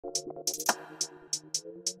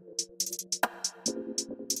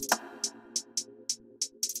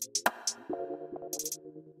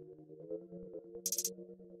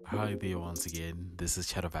Hi there once again. This is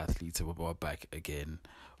Chat of Athletes, and we're back again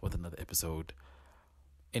with another episode.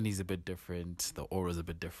 Any's a bit different, the aura's a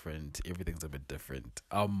bit different, everything's a bit different.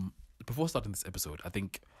 Before starting this episode, I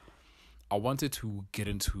think I wanted to get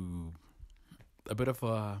into a bit of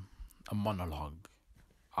a monologue.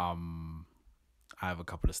 I have a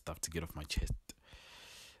couple of stuff to get off my chest.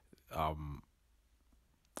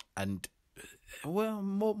 And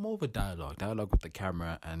more of a dialogue with the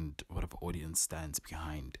camera and whatever audience stands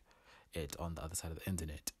behind it on the other side of the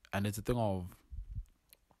internet. And it's a thing of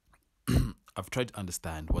I've tried to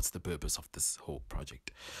understand what's the purpose of this whole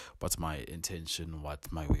project, what's my intention,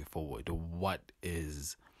 what's my way forward, what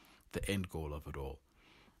is the end goal of it all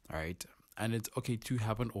right? And it's okay to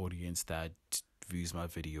have an audience that views my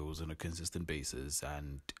videos on a consistent basis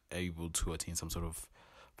and able to attain some sort of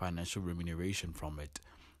financial remuneration from it,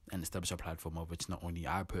 and establish a platform of which not only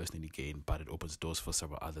I personally gain, but it opens doors for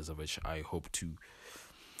several others of which I hope to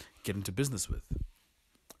get into business with.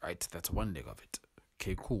 Right, that's one leg of it.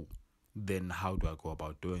 Okay, cool. Then how do I go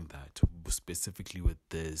about doing that? Specifically with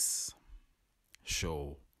this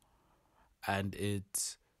show. And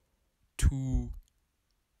it's to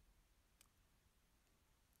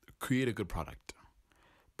create a good product.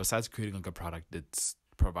 Besides creating a good product, it's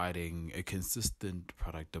providing a consistent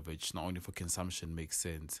product of which not only for consumption makes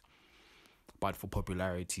sense, but for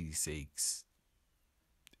popularity's sakes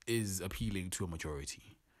is appealing to a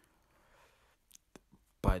majority.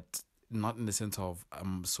 But not in the sense of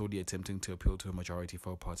I'm solely attempting to appeal to a majority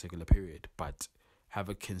for a particular period, but have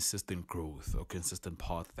a consistent growth or consistent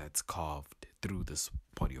path that's carved through this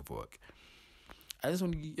body of work. And it's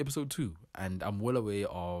only episode 2, and I'm well aware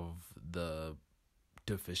of the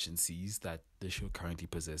deficiencies that the show currently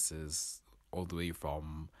possesses, all the way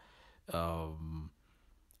from the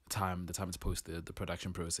time it's posted, the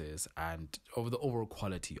production process, and over the overall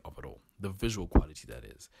quality of it all, the visual quality that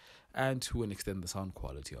is, and to an extent the sound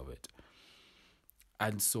quality of it.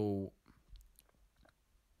 And so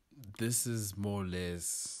this is more or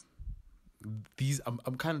less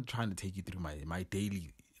I'm kind of trying to take you through my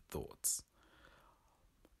daily thoughts,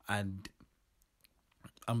 and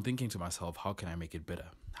I'm thinking to myself, how can I make it better?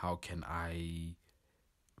 How can I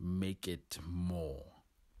make it more?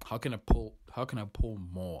 How can I pull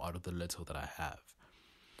more out of the little that I have?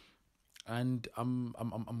 And I'm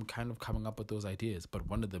kind of coming up with those ideas, but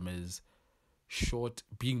one of them is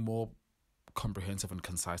being more comprehensive and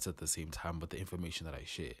concise at the same time with the information that I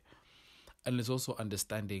share. And it's also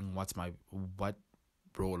understanding what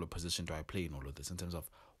role or position do I play in all of this, in terms of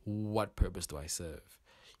what purpose do I serve?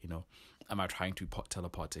 Am I trying to tell a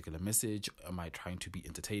particular message? Am I trying to be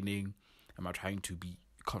entertaining? Am I trying to be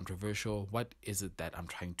controversial? What is it that I'm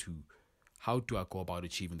trying to, how do I go about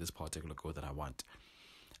achieving this particular goal that I want?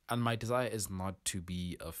 And my desire is not to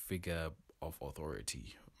be a figure of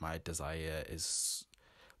authority. My desire is,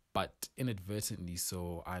 but inadvertently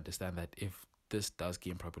so, I understand that if this does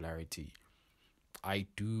gain popularity, I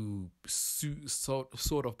do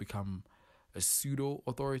sort of become a pseudo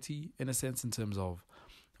authority in a sense, in terms of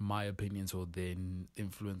my opinions will then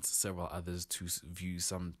influence several others to view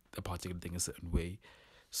a particular thing a certain way.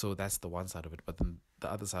 So that's the one side of it. But then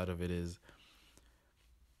the other side of it is,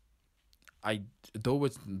 though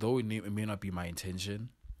it may not be my intention,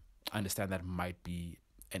 I understand that might be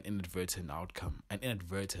an inadvertent outcome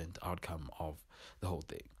of the whole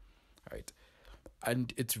thing, right?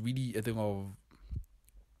 And it's really a thing of,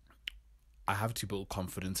 I have to build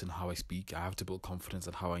confidence in how I speak. I have to build confidence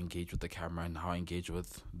in how I engage with the camera and how I engage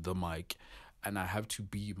with the mic. And I have to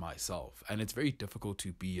be myself. And it's very difficult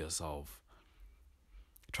to be yourself,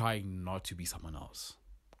 trying not to be someone else,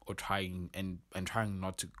 or trying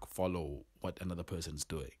not to follow what another person's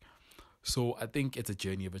doing. So I think it's a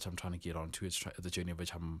journey of which I'm trying to get onto. It's a journey of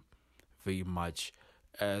which I'm very much,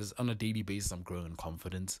 as on a daily basis, I'm growing in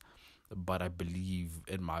confidence. But I believe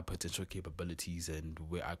in my potential capabilities and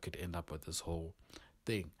where I could end up with this whole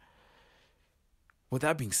thing. With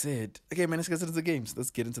that being said, okay, man, let's get into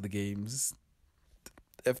the games.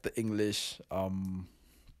 F the English,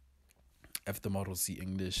 F the Model C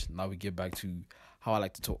English. Now we get back to how I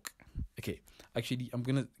like to talk. Okay, actually, I'm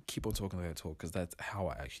going to keep on talking like I talk, because that's how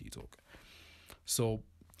I actually talk. So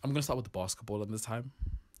I'm going to start with the basketball in this time.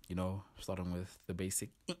 Starting with the basic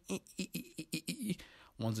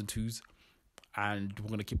ones and twos. And we're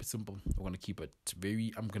going to keep it simple. We're going to keep it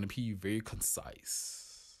I'm going to be very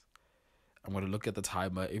concise. I'm going to look at the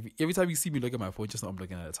timer. Every time you see me look at my phone, just know I'm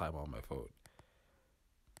looking at the timer on my phone.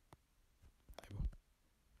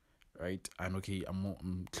 Right? And okay,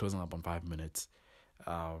 I'm closing up on 5 minutes.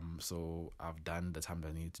 So I've done the time that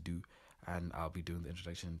I need to do. And I'll be doing the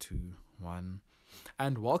introduction to one.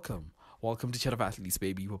 And welcome Welcome to Chat of Athletes,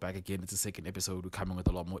 baby. We're back again. It's the second episode. We're coming with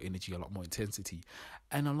a lot more energy, a lot more intensity,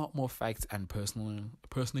 and a lot more facts and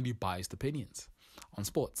personally biased opinions on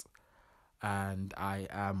sports. And I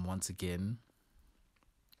am once again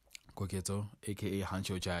Koketso, aka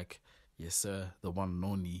HunchoJack. Yes, sir, the one and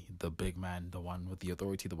only, the big man, the one with the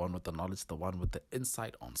authority, the one with the knowledge, the one with the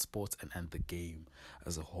insight on sports and the game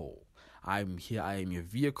as a whole. I'm here. I am your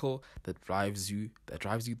vehicle that drives you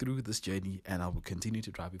through this journey, and I will continue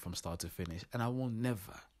to drive you from start to finish. And I will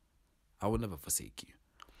never forsake you.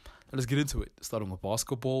 Now let's get into it. Starting with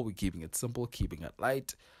basketball, we're keeping it simple, keeping it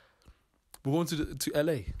light. We're going to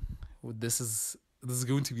LA. This is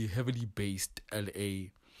going to be heavily based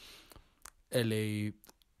LA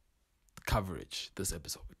coverage this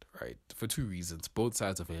episode, right? For two reasons. Both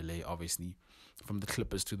sides of LA, obviously, from the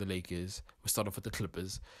Clippers to the Lakers. We'll start off with the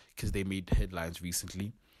Clippers because they made headlines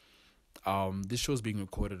recently. This show is being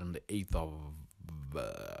recorded on the 8th of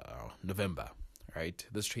November, right?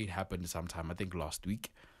 This trade happened sometime, I think, last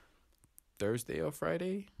week, Thursday or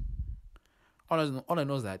Friday. All I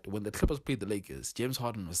know is that when the Clippers played the Lakers, James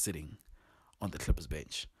Harden was sitting on the Clippers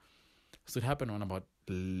bench. So it happened on about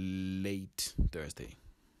late Thursday.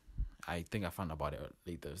 I think I found about it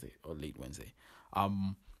late Thursday or late Wednesday.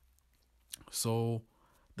 So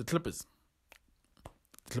the Clippers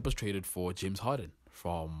traded for James Harden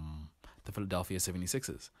from the Philadelphia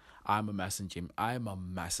 76ers. I'm a massive James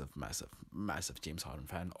Harden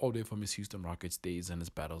fan, all the way from his Houston Rockets days and his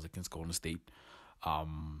battles against Golden State.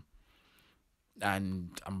 And I'm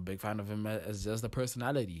a big fan of him as just the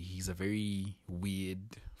personality. He's a very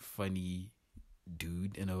weird, funny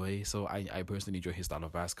dude in a way. So I personally enjoy his style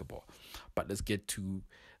of basketball. But let's get to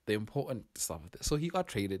the important stuff of this. So he got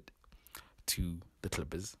traded to the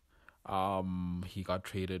Clippers. He got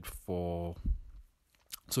traded for...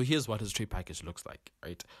 So here's what his trade package looks like,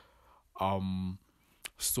 right?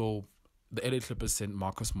 So the LA Clippers sent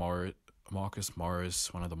Marcus Morris,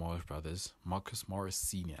 one of the Morris brothers, Marcus Morris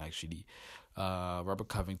Sr. actually, Robert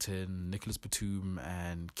Covington, Nicholas Batum,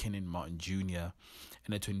 and Kenan Martin Jr.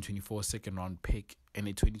 in a 2024 second round pick and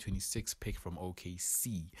a 2026 pick from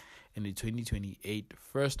OKC, and a 2028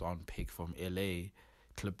 first round pick from LA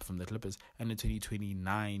from the Clippers, and a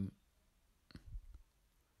 2029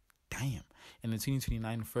 and a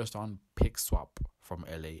 2029 first round pick swap from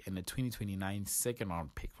LA, and a 2029 second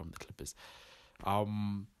round pick from the Clippers.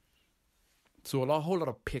 So a whole lot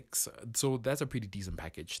of picks. So that's a pretty decent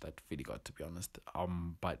package that Philly got, to be honest.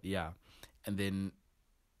 But yeah, and then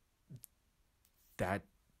that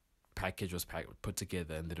package was put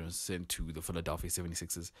together and then it was sent to the Philadelphia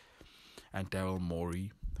 76ers and Daryl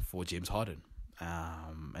Morey for James Harden.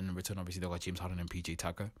 And in return, obviously, they got James Harden and PJ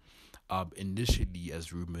Tucker. Initially,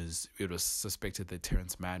 as rumors, it was suspected that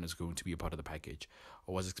Terrence Mann was going to be a part of the package,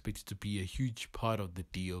 or was expected to be a huge part of the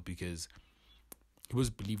deal because he was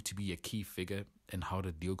believed to be a key figure in how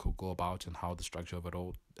the deal could go about and how the structure of it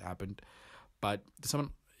all happened. But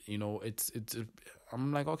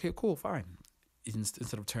I'm like, okay, cool, fine.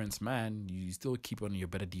 Instead of Terrence Mann, you still keep one of your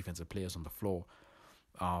better defensive players on the floor.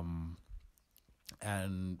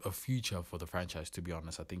 And a future for the franchise, to be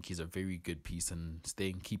honest. I think he's a very good piece, and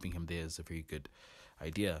keeping him there is a very good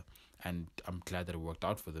idea. And I'm glad that it worked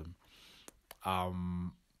out for them.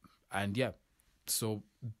 And yeah, so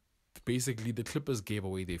basically the Clippers gave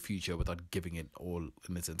away their future without giving it all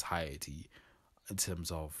in its entirety in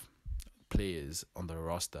terms of players on the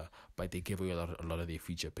roster, but they gave away a lot of their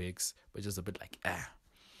future picks, but just a bit like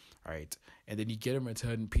right. And then you get in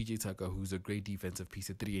return PJ Tucker, who's a great defensive piece,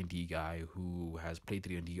 a 3-and-D guy who has played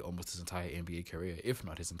 3-and-D almost his entire NBA career, if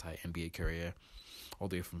not his entire NBA career, all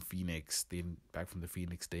the way from Phoenix, then back from the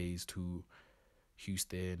Phoenix days to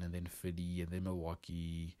Houston, and then Philly, and then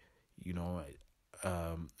Milwaukee, and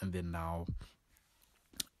then now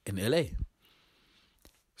in LA.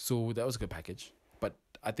 So that was a good package. But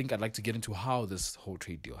I think I'd like to get into how this whole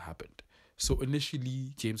trade deal happened. So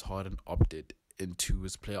initially, James Harden opted into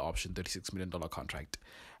his player option $36 million contract,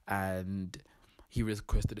 and he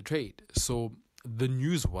requested a trade. So the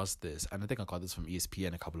news was this, and I think I got this from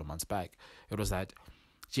ESPN a couple of months back. It was that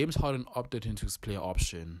James Harden opted into his player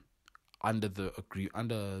option under the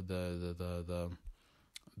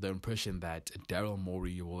impression that Daryl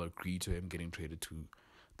Morey will agree to him getting traded to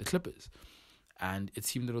the Clippers. And it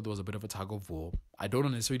seemed that there was a bit of a tug of war. I don't know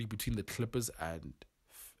necessarily between the Clippers and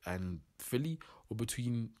Philly, or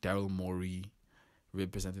between Daryl Morey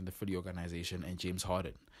representing the Philly organization and James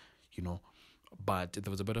Harden, But there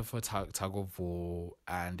was a bit of a tug of war,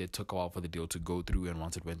 and it took a while for the deal to go through. And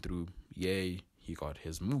once it went through, yay, he got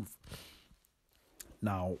his move.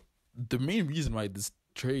 Now, the main reason why this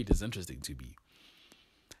trade is interesting to me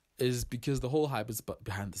is because the whole hype is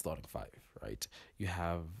behind the starting five, right?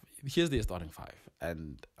 Here's their starting five,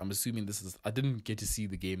 and I'm assuming I didn't get to see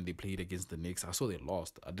the game they played against the Knicks. I saw they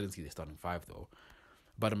lost. I didn't see their starting five though,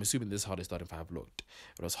 but I'm assuming this is how their starting five looked.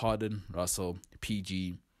 It was Harden, Russell,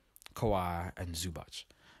 PG, Kawhi, and Zubac,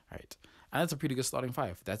 right? And that's a pretty good starting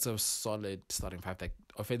five. That's a solid starting five that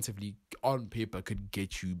offensively, on paper, could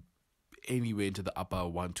get you anywhere into the upper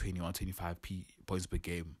 120, 125 points per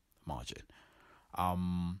game margin.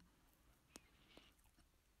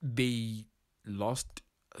 They lost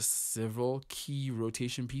several key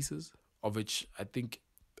rotation pieces, of which I think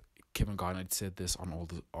Kevin Garnett said this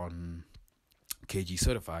on KG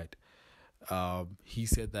Certified. He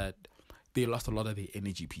said that they lost a lot of their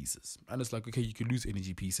energy pieces, and it's like, okay, you can lose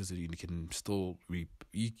energy pieces and you can still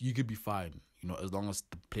you could be fine, as long as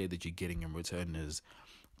the player that you're getting in return is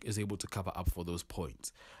able to cover up for those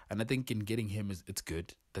points. And I think in getting him it's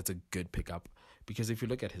good. That's a good pickup, because if you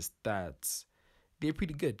look at his stats, they're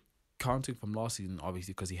pretty good. Counting from last season,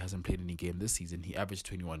 obviously, because he hasn't played any game this season, he averaged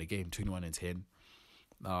 21 a game, 21 and 10.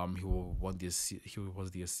 He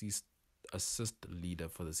was the assist leader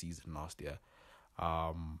for the season last year.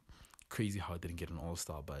 Crazy how it didn't get an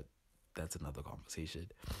all-star, but that's another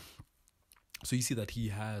conversation. So you see that he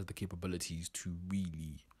has the capabilities to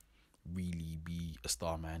really, really be a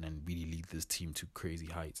star man and really lead this team to crazy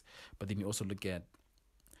heights. But then you also look at,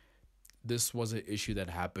 this was an issue that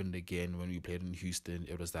happened again when we played in Houston.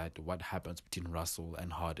 It was that what happens between Russell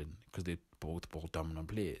and Harden, because they're both ball dominant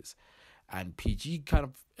players. And PG kind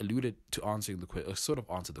of alluded to answered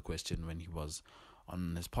the question when he was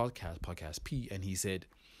on his podcast P, and he said,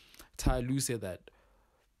 Ty Lue said that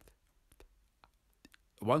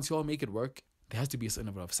once y'all make it work, there has to be a certain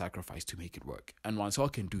level of sacrifice to make it work. And once y'all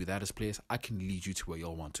can do that as players, I can lead you to where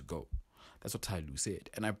y'all want to go. That's what Ty Lue said.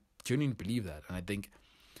 And I genuinely believe that. And I think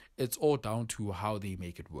it's all down to how they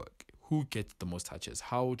make it work. Who gets the most touches?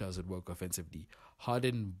 How does it work offensively?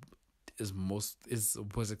 Harden was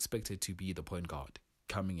expected to be the point guard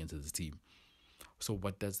coming into this team. So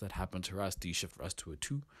what does that happen to Russ? Do you shift Russ to a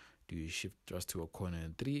 2? Do you shift Russ to a corner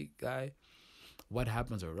and 3 guy? What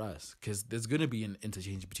happens to Russ? Because there's going to be an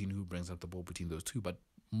interchange between who brings up the ball between those two. But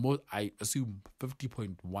I assume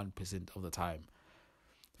 50.1% of the time,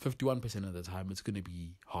 51% of the time, it's going to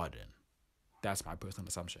be Harden. That's my personal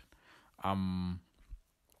assumption.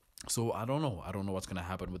 So I don't know. I don't know what's going to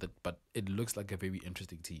happen with it, but it looks like a very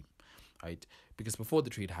interesting team, right? Because before the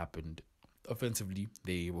trade happened, offensively,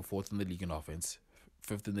 they were 4th in the league in offense,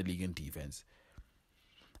 5th in the league in defense.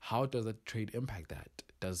 How does that trade impact that?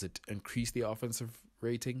 Does it increase the offensive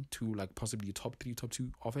rating to like possibly top 3, top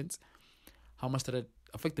 2 offense? How much did it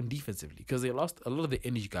affect them defensively? Because they lost a lot of the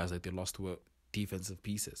energy guys that they lost were defensive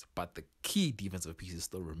pieces, but the key defensive pieces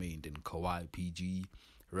still remained in Kawhi, PG,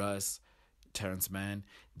 Russ, Terrence Mann.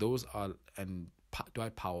 Those are, and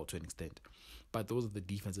Dwight Powell to an extent, but those are the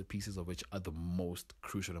defensive pieces of which are the most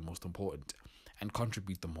crucial and most important and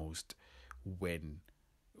contribute the most when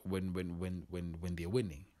they're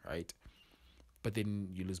winning, right? But then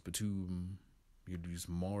you lose Batum, you lose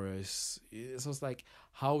Morris. So it's like,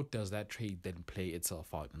 how does that trade then play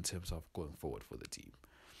itself out in terms of going forward for the team?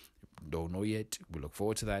 Don't know yet. We look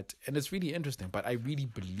forward to that. And it's really interesting. But I really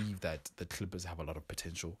believe that the Clippers have a lot of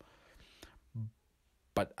potential.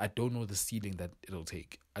 But I don't know the ceiling that it'll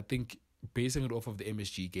take. I think basing it off of the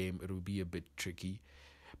MSG game, it will be a bit tricky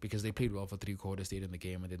because they played well for 3 quarters, stayed in the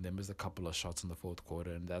game, and then they missed a couple of shots in the 4th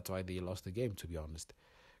quarter, and that's why they lost the game, to be honest.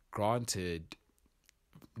 Granted,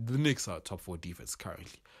 the Knicks are top 4 defense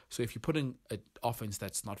currently. So if you're putting an offense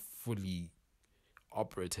that's not fully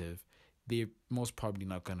operative, they're most probably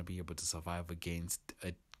not going to be able to survive against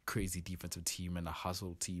a crazy defensive team and a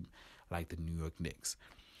hustle team like the New York Knicks.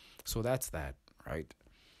 So that's that, right?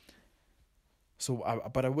 So,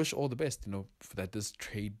 but I wish all the best, that this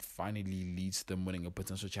trade finally leads to them winning a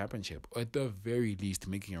potential championship, or at the very least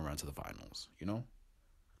making a run to the finals,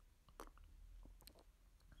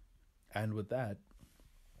 And with that,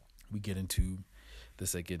 we get into the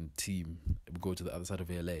second team. We go to the other side of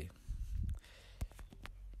LA.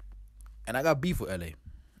 And I got beef with LA.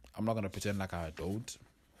 I'm not going to pretend like I don't.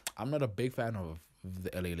 I'm not a big fan of the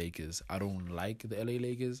LA Lakers. I don't like the LA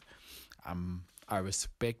Lakers. I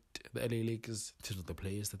respect the LA Lakers in terms of the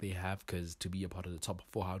players that they have, because to be a part of the top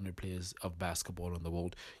 400 players of basketball in the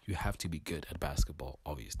world, you have to be good at basketball,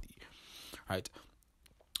 obviously, right?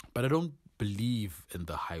 But I don't believe in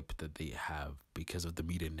the hype that they have because of the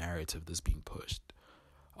media narrative that's being pushed.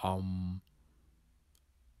 I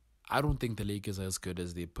don't think the Lakers are as good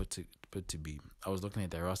as they put to be. I was looking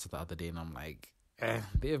at their roster the other day and I'm like,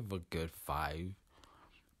 they have a good 5,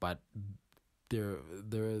 but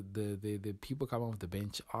the people coming off the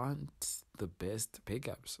bench aren't the best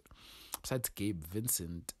pickups. Besides Gabe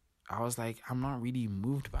Vincent, I was like, I'm not really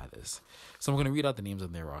moved by this. So I'm going to read out the names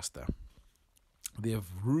on their roster. They have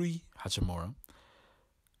Rui Hachimura,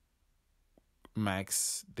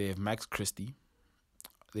 they have Max Christie,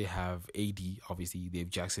 they have AD, obviously, they have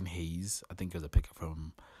Jackson Hayes, I think it was a pickup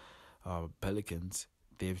from Pelicans.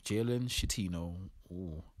 They have Jalen Shatino.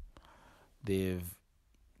 Ooh. They have,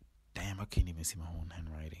 I can't even see my own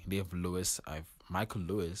handwriting. They have Michael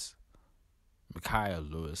Lewis, Micaiah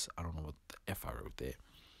Lewis, I don't know what the F I wrote there.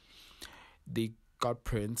 They got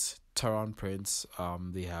Teron Prince,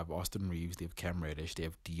 they have Austin Reeves, they have Cam Reddish, they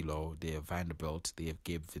have D'Lo, they have Vanderbilt, they have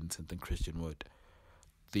Gabe Vincent and Christian Wood.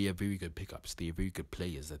 They are very good pickups. They are very good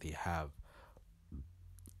players that they have.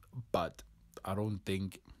 But I don't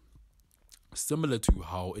think, similar to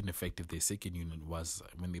how ineffective their second unit was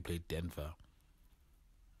when they played Denver,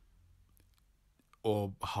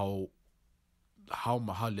 or how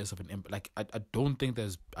less of an impact. Like I don't think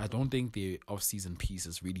the off-season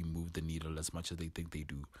pieces really move the needle as much as they think they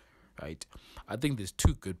do, right? I think there's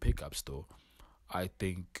two good pickups though. I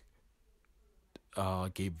think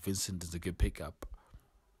Gabe Vincent is a good pickup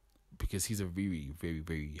because he's a very, very,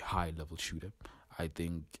 very high level shooter. I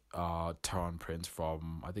think Teron Prince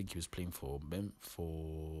I think he was playing for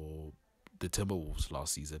the Timberwolves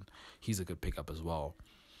last season. He's a good pickup as well.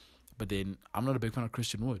 But then I'm not a big fan of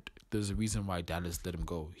Christian Wood. There's a reason why Dallas let him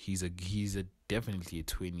go. He's definitely a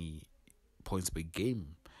 20 points per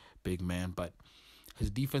game big man, but his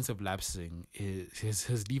defensive lapsing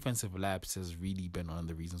his defensive lapse has really been one of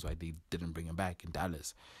the reasons why they didn't bring him back in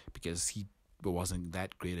Dallas, because he wasn't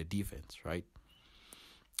that great at defense, right?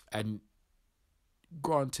 And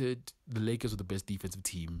granted, the Lakers were the best defensive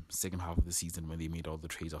team second half of the season when they made all the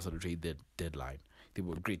trades after the trade deadline. They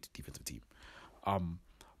were a great defensive team.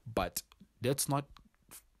 But let's not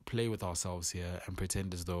play with ourselves here and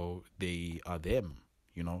pretend as though they are them,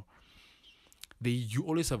 you know. You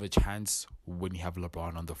always have a chance when you have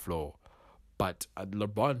LeBron on the floor. But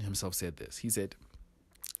LeBron himself said this. He said,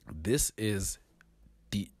 this is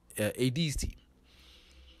the AD's team.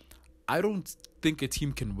 I don't think a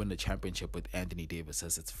team can win a championship with Anthony Davis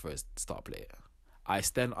as its first star player. I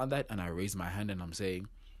stand on that and I raise my hand and I'm saying,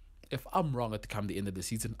 if I'm wrong at the end of the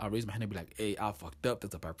season, I'll raise my hand and be like, hey, I fucked up.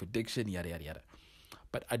 That's a bad prediction, yada, yada, yada.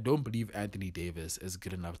 But I don't believe Anthony Davis is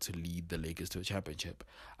good enough to lead the Lakers to a championship.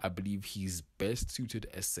 I believe he's best suited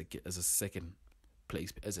as a second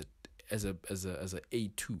place, as a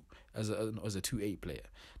A2, as a 2A player,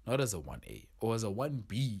 not as a 1A, or as a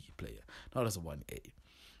 1B player, not as a 1A.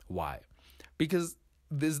 Why? Because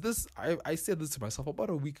there's this, I said this to myself about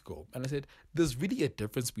a week ago, and I said, there's really a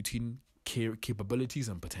difference between capabilities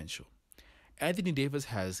and potential. Anthony Davis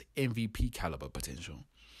has MVP caliber potential,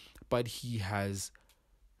 but he has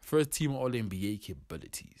first team All-NBA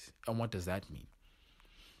capabilities. And what does that mean?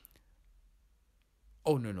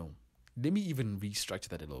 Oh, no. Let me even restructure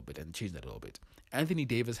that a little bit and change that a little bit. Anthony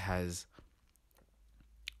Davis has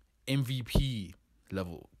MVP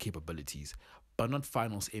level capabilities, but not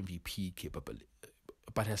finals MVP capability,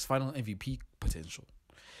 but has final MVP potential.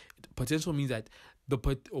 Potential means that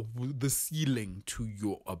the ceiling to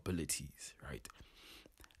your abilities, right?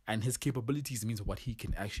 And his capabilities means what he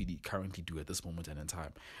can actually currently do at this moment in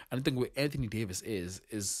time. And I think what Anthony Davis is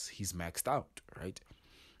he's maxed out, right?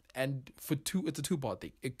 And it's a two-part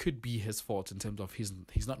thing. It could be his fault in terms of he's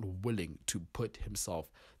not willing to put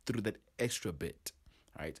himself through that extra bit,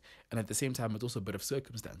 right? And at the same time, it's also a bit of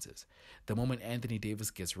circumstances. The moment Anthony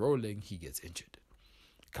Davis gets rolling, he gets injured.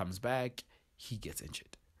 Comes back, he gets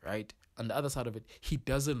injured, right? On the other side of it, he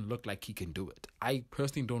doesn't look like he can do it. I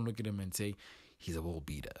personally don't look at him and say he's a world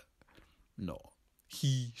beater. No.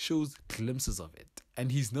 He shows glimpses of it,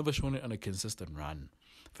 and he's never shown it on a consistent run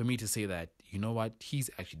for me to say that, you know what, he's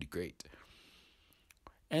actually great.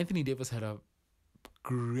 Anthony Davis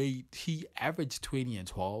he averaged 20 and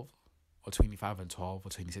 12, or 25 and 12, or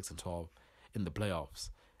 26 and 12 in the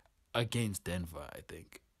playoffs against Denver, I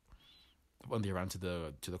think, when they ran to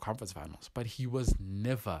the conference finals. But he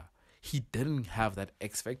didn't have that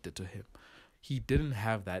X factor to him. He didn't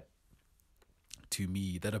have that, to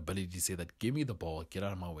me, that ability to say that, give me the ball, get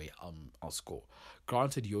out of my way, I'll score.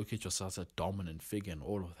 Granted, Jokic was such a dominant figure and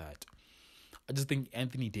all of that. I just think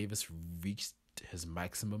Anthony Davis reached his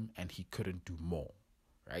maximum and he couldn't do more,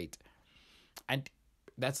 right? And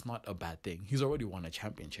that's not a bad thing. He's already won a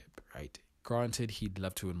championship, right? Granted, he'd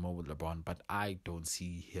love to win more with LeBron, but I don't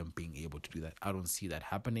see him being able to do that. I don't see that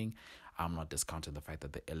happening. I'm not discounting the fact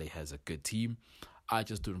that the LA has a good team. I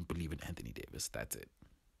just don't believe in Anthony Davis. That's it.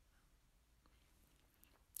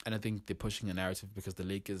 And I think they're pushing a narrative because the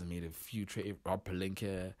Lakers made a few trades, Rob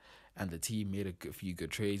Pelinka and the team made a few good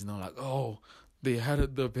trades. And they're like, oh, they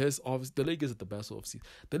had the best off. The Lakers had the best off season.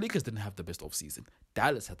 The Lakers didn't have the best off season.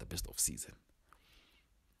 Dallas had the best off season.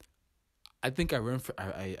 I think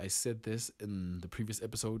I said this in the previous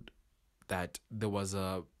episode that there was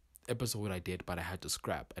a episode I did, but I had to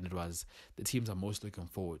scrap, and it was the teams I'm most looking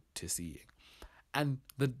forward to seeing. And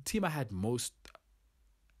the team I had most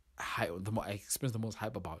I experienced the most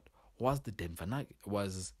hype about was the it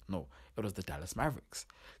was the Dallas Mavericks,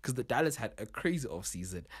 because the Dallas had a crazy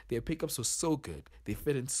offseason. Their pickups were so good, they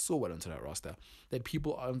fit in so well into that roster that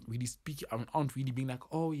people aren't really being like,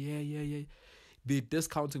 oh yeah. They're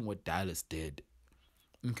discounting what Dallas did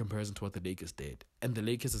in comparison to what the Lakers did, and the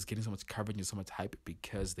Lakers is getting so much coverage and so much hype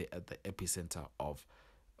because they're at the epicenter of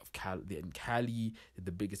Cali. They're in Cali. They're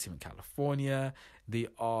the biggest team in California. They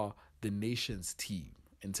are the nation's team.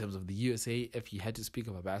 In terms of the USA, if you had to speak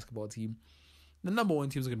of a basketball team, the number one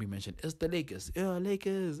teams are going to be mentioned is the Lakers.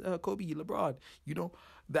 Kobe, LeBron.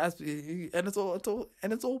 That's and it's all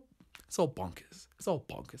bonkers. It's all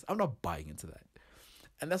bonkers. I'm not buying into that,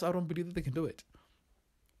 and that's why I don't believe that they can do it.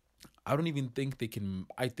 I don't even think they can.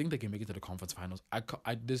 I think they can make it to the conference finals.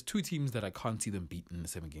 There's two teams that I can't see them beat in the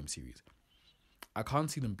 7-game series. I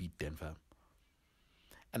can't see them beat Denver,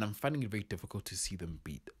 and I'm finding it very difficult to see them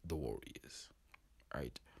beat the Warriors.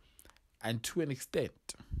 Right, and to an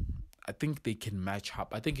extent, I think they can match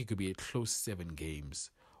up. I think it could be a close 7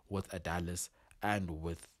 games with a Dallas and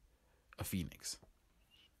with a Phoenix.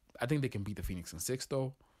 I think they can beat the Phoenix in 6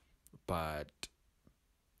 though, but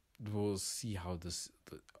we'll see how this.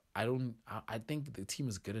 I think the team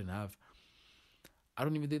is good enough. I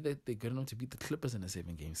don't even think that they're good enough to beat the Clippers in a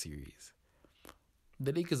 7-game series.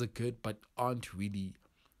 The Lakers are good, but aren't really.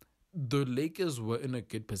 The Lakers were in a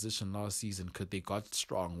good position last season because they got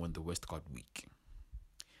strong when the West got weak.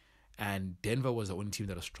 And Denver was the only team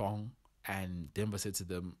that was strong. And Denver said to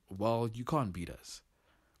them, well, you can't beat us.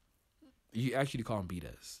 You actually can't beat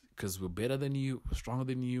us because we're better than you, we're stronger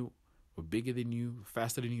than you, we're bigger than you,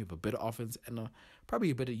 faster than you, have a better offense, and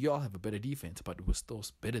probably you all have a better defense, but we're still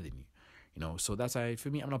better than you. So that's why, for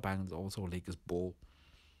me, I'm not buying also Lakers ball.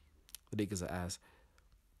 The Lakers are ass.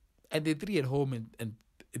 And they're 3 at home and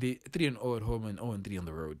they 3-0 at home and 0-3 on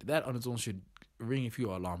the road. That on its own should ring a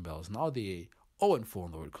few alarm bells. Now they 0-4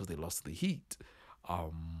 on the road because they lost to the Heat.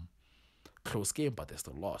 Close game, but they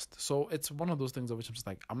still lost. So it's one of those things of which I'm just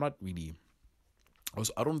like, I'm not really.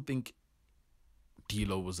 I don't think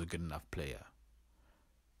D'Lo was a good enough player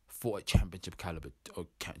for a championship caliber or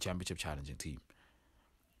championship challenging team.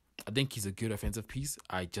 I think he's a good offensive piece.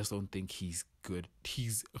 I just don't think he's good.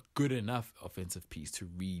 He's a good enough offensive piece to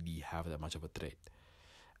really have that much of a threat.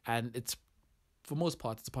 And it's, for most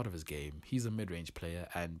parts, it's part of his game. He's a mid-range player,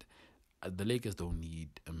 and the Lakers don't need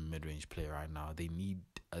a mid-range player right now. They need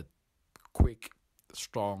a quick,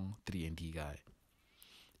 strong 3-and-D guy.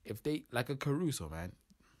 If they, like a Caruso, man.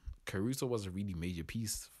 Caruso was a really major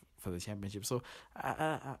piece for the championship. So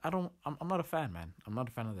I'm not a fan, man. I'm not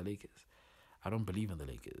a fan of the Lakers. I don't believe in the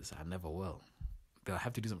Lakers. I never will. They'll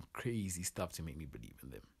have to do some crazy stuff to make me believe in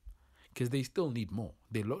them. Because they still need more.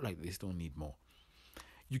 They look like they still need more.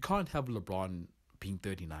 You can't have LeBron being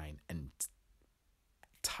 39 and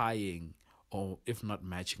tying, or if not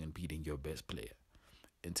matching and beating your best player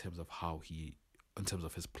in terms of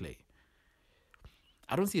his play.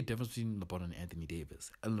 I don't see a difference between LeBron and Anthony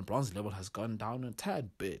Davis. And LeBron's level has gone down a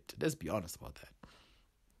tad bit. Let's be honest about that.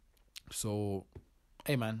 So,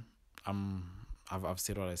 hey man, I've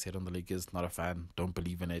said what I said on the Lakers. Not a fan. Don't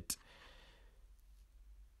believe in it.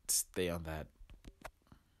 Stay on that.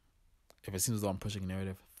 If it seems as though I'm pushing a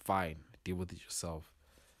narrative, fine. Deal with it yourself.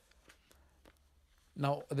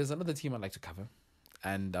 Now, there's another team I'd like to cover,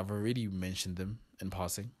 and I've already mentioned them in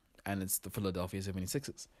passing, and it's the Philadelphia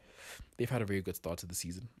 76ers. They've had a very good start to the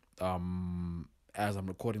season. As I'm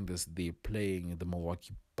recording this, they're playing the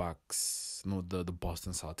Milwaukee Bucks, the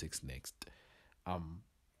Boston Celtics next.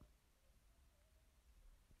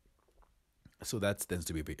 So that tends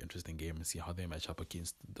to be a very interesting game and see how they match up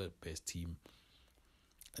against the best team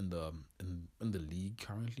in the league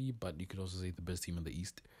currently, but you could also say the best team in the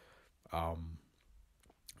East.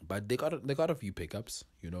 But they got a few pickups,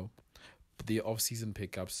 The off-season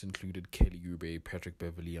pickups included Kelly Oubre, Patrick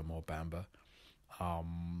Beverley, and Mo Bamba,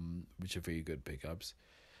 which are very good pickups.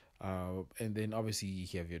 And then obviously you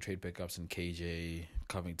have your trade pickups in KJ,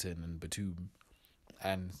 Covington, and Batum,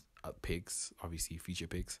 and picks, obviously feature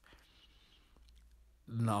picks.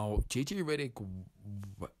 Now JJ Redick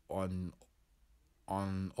on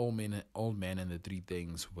old man and the three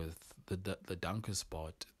things with the dunker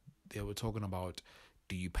spot. They were talking about,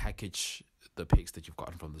 do you package the picks that you've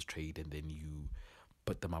gotten from this trade, and then you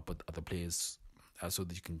put them up with other players, so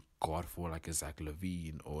that you can go out for like a Zach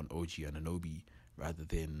LaVine or an OG Anunoby rather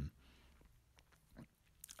than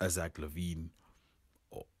a Zach LaVine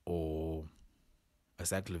or a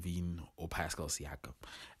Zach LaVine or Pascal Siakam.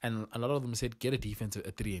 And a lot of them said get a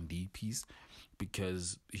 3-and-D piece,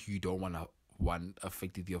 because you don't want to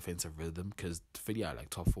affect the offensive rhythm, because Philly are like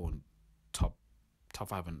top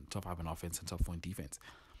five in offense and top 4 in defense.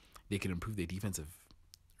 They can improve their defensive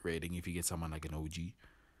rating if you get someone like an OG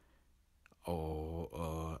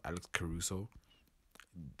or Alex Caruso,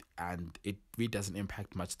 and it really doesn't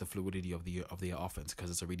impact much the fluidity of their offense, because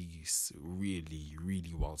it's already really,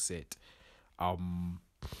 really well set.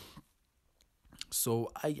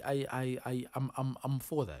 So I'm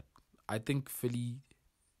for that. I think Philly,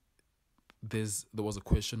 there was a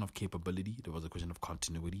question of capability, there was a question of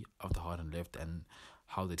continuity of the hard and left, and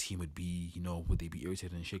how the team would be, would they be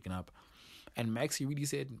irritated and shaken up? And Maxey really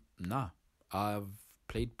said, nah, I've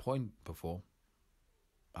played point before,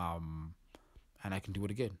 and I can do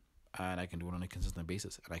it again, and I can do it on a consistent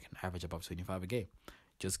basis, and I can average above 25 a game,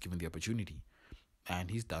 just given the opportunity.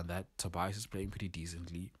 And he's done that. Tobias is playing pretty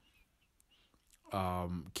decently.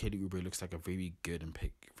 Kelly Oubre looks like a very good and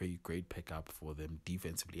very great pickup for them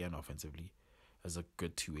defensively and offensively, as a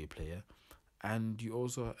good two-way player. And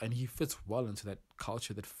he fits well into that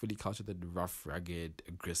culture, that Philly culture, that rough, rugged,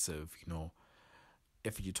 aggressive,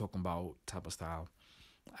 if you're talking about type of style.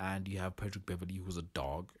 And you have Patrick Beverley, who's a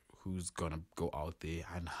dog, who's gonna go out there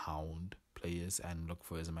and hound players and look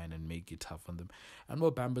for his man and make it tough on them. And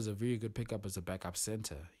Mo Bamba's a very good pickup as a backup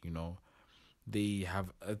center. They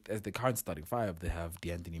have, as the current starting five, they have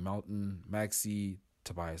DeAnthony Melton, Maxey,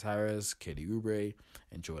 Tobias Harris, Kelly Oubre,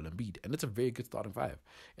 and Joel Embiid. And it's a very good starting five.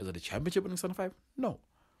 Is it a championship winning starting five? No.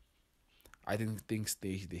 I think they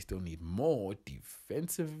still need more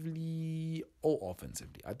defensively or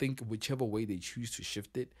offensively. I think whichever way they choose to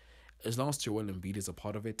shift it, as long as Joel Embiid is a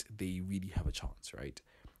part of it, they really have a chance, right?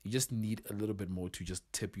 You just need a little bit more to just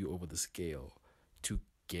tip you over the scale to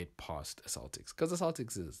get past the Celtics. Because the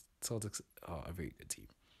Celtics are a very good team.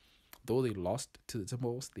 Though they lost to the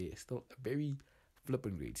Timberwolves, they're still a very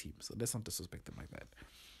flipping great team. So let's not disrespect them like that.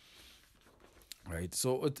 Right?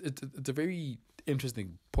 So it's a very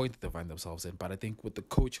interesting point that they find themselves in. But I think with the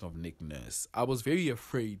coaching of Nick Nurse, I was very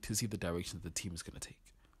afraid to see the direction that the team is going to take.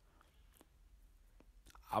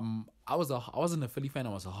 I wasn't a Philly fan, I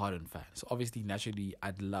was a Harden fan. So obviously, naturally,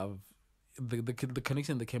 I'd love the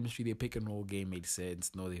connection, the chemistry, their pick and roll game made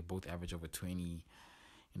sense. They both average over 20.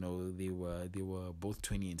 They were both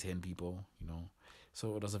 20 and 10 people.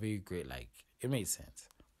 So it was a very great, it made sense.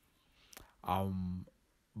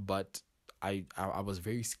 But I was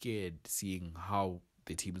very scared seeing how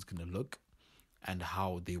the team is gonna look and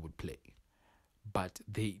how they would play. But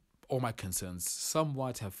all my concerns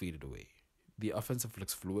somewhat have faded away. The offensive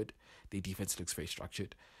looks fluid. The defense looks very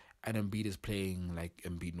structured. And Embiid is playing like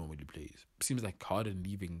Embiid normally plays. Seems like Harden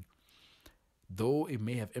leaving, though it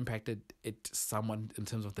may have impacted it somewhat in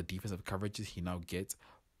terms of the defensive coverages he now gets,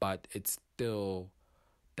 but it still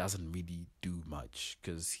doesn't really do much,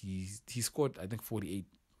 because he scored, I think, 48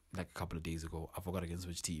 like a couple of days ago. I forgot against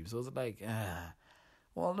which team. So it's like,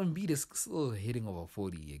 well, Embiid is still hitting over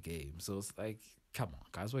 40 a game. So it's like, come on,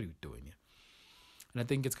 guys, what are you doing here? And I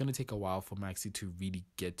think it's going to take a while for Maxey to really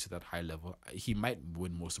get to that high level. He might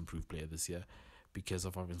win Most Improved Player this year, because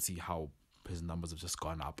of obviously how his numbers have just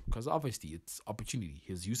gone up. Because obviously it's opportunity.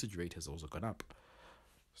 His usage rate has also gone up.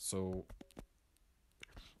 So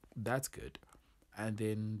that's good. And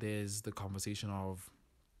then there's the conversation of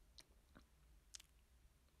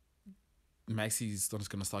Maxey's just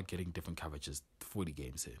going to start getting different coverages 40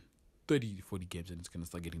 games in. 30 to 40 games and it's going to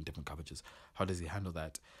start getting different coverages. How does he handle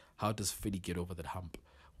that? How does Philly get over that hump?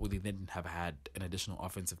 Will they then have had an additional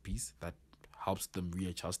offensive piece that helps them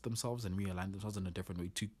readjust themselves and realign themselves in a different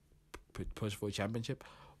way to push for a championship?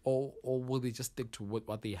 Or will they just stick to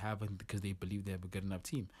what they have and because they believe they have a good enough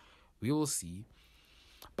team? We will see.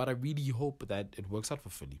 But I really hope that it works out for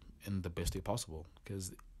Philly in the best way possible,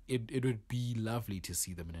 because it would be lovely to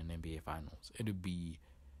see them in an NBA Finals. It would be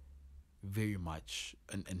very much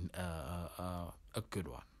a good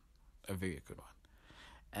one, a very good one.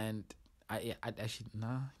 And I'd actually, you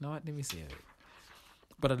know what, let me say it.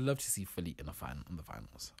 But I'd love to see Philly in the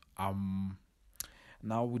finals.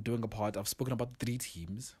 Now we're doing a part. I've spoken about 3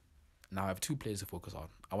 teams. Now I have 2 players to focus on.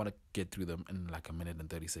 I want to get through them in like a minute and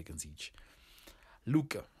 30 seconds each.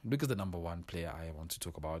 Luka's the number 1 player I want to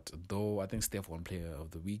talk about. Though I think Steph won Player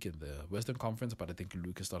of the Week in the Western Conference, but I think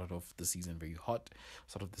Luka started off the season very hot,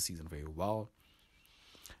 started the season very well.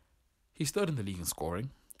 He's third in the league in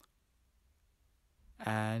scoring,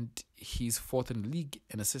 And he's 4th in the league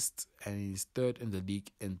in assists, and he's 3rd in the league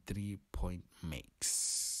in 3-point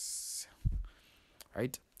makes.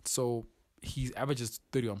 Right? So he averages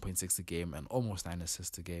 31.6 a game and almost 9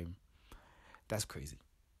 assists a game. That's crazy.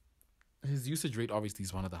 His usage rate obviously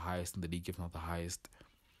is one of the highest in the league, if not the highest.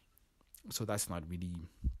 So that's not really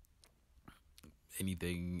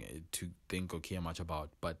anything to think or care much about.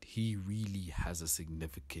 But he really has a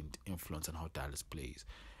significant influence on how Dallas plays.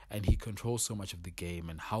 And he controls so much of the game,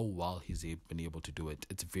 and how well he's been able to do it.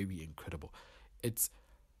 It's very incredible. It's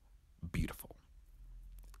beautiful.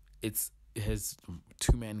 It's his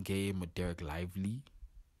 2-man game with Derek Lively.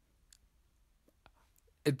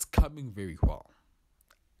 It's coming very well.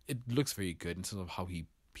 It looks very good in terms of how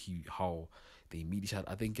how they meet each other.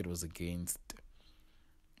 I think it was against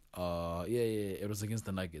it was against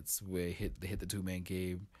the Nuggets where they hit the 2-man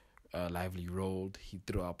game. Lively rolled, he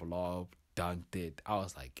threw up a lob, dunked it. I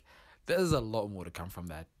was like, there's a lot more to come from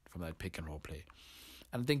that pick and roll play.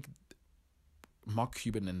 And I think Mark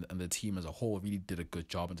Cuban and the team as a whole really did a good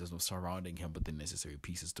job in terms of surrounding him with the necessary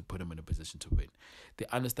pieces to put him in a position to win. They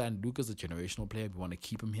understand Luka's a generational player. We want to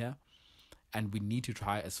keep him here. And we need to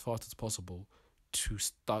try as fast as possible to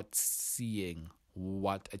start seeing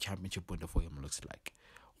what a championship window for him looks like.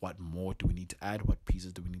 What more do we need to add? What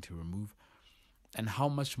pieces do we need to remove? And how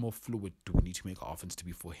much more fluid do we need to make our offense to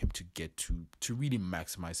be for him to get to really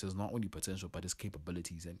maximize his not only potential but his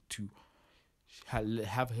capabilities, and to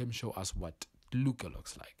have him show us what Luka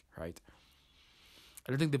looks like, right?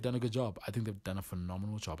 And I think they've done a good job. I think they've done a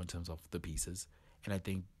phenomenal job in terms of the pieces. And I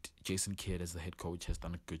think Jason Kidd as the head coach has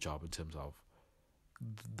done a good job in terms of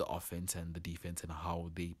the offense and the defense and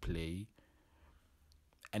how they play.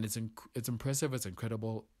 And it's impressive, it's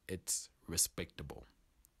incredible, it's respectable.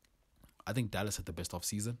 I think Dallas had the best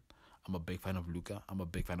offseason. I'm a big fan of Luka. I'm a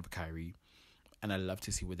big fan of Kyrie. And I love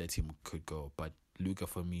to see where their team could go. But Luka,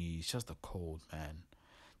 for me, is just a cold man.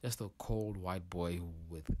 Just a cold white boy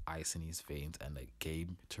with ice in his veins and a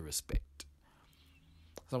game to respect.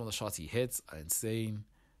 Some of the shots he hits are insane.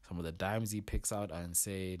 Some of the dimes he picks out are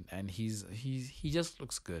insane. And he just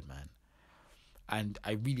looks good, man. And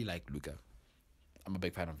I really like Luka. I'm a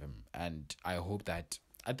big fan of him. And I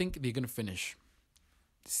think they're going to finish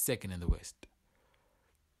 2nd in the West.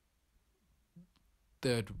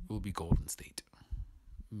 3rd will be Golden State.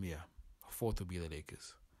 Yeah. 4th will be the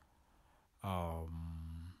Lakers.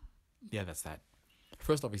 Yeah, that's that.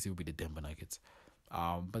 First, obviously, will be the Denver Nuggets.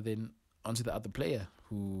 But then onto the other player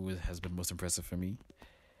who has been most impressive for me.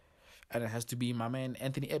 And it has to be my man,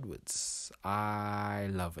 Anthony Edwards. I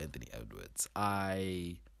love Anthony Edwards.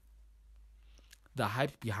 The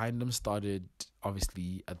hype behind him started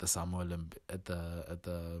obviously at the Summer at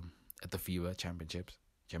the FIBA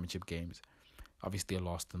championship games. Obviously, they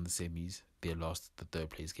lost in the semis. They lost the 3rd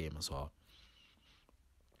place game as well.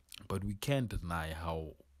 But we can't deny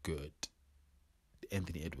how good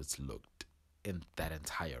Anthony Edwards looked in that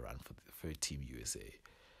entire run for Team USA.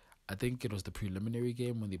 I think it was the preliminary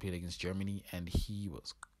game when they played against Germany, and he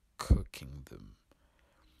was cooking them.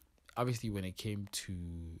 Obviously, when it came to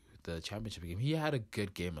the championship game, he had a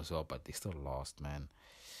good game as well, but they still lost, man,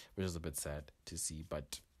 which is a bit sad to see.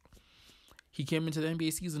 But he came into the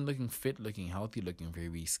NBA season looking fit, looking healthy, looking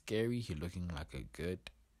very scary. He looking like a good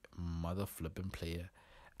mother flipping player.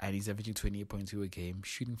 And he's averaging 28.2 a game,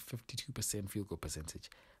 shooting 52% field goal percentage,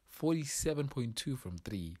 47.2 from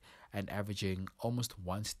 3, and averaging almost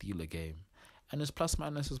 1 steal a game. And his plus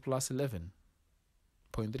minus is plus 11.3,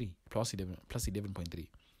 plus 11.3.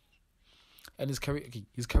 And his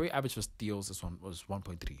career average for steals was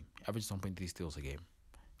 1.3. Averaged 1.3 steals a game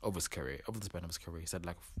over the span of his career. He's had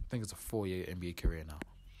I think it's a 4-year NBA career now.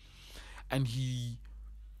 And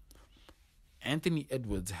Anthony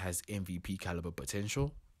Edwards has MVP caliber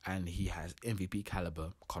potential, and he has MVP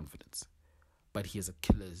caliber confidence. But he has a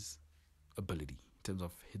killer's ability in terms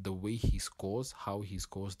of the way he scores, how he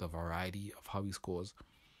scores, the variety of how he scores,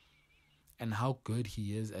 and how good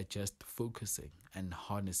he is at just focusing and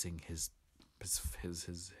harnessing his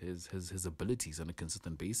abilities on a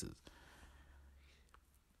consistent basis.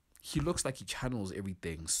 He looks like he channels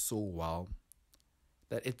everything so well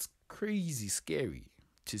that it's crazy scary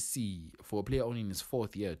to see for a player only in his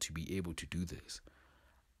 4th year to be able to do this.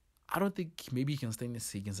 I don't think maybe he can sustain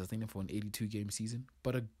it for an 82-game season,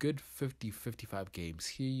 but a good 50-55 games,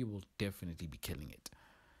 he will definitely be killing it.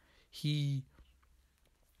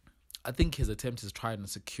 I think his attempt is trying to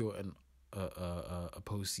secure a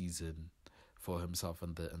postseason for himself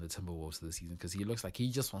and the Timberwolves this season, because he looks like he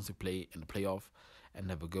just wants to play in the playoff and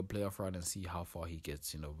have a good playoff run and see how far he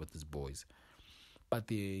gets, with his boys. But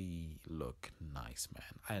they look nice,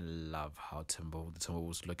 man. I love how the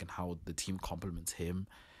Timberwolves look and how the team compliments him.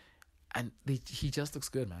 And he just looks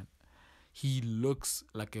good, man. He looks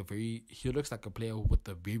like a player with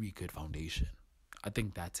a very good foundation. I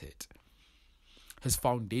think that's it. His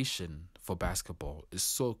foundation for basketball is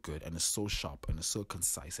so good and is so sharp and is so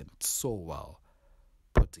concise and so well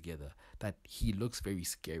put together that he looks very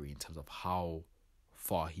scary in terms of how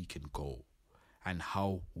far he can go and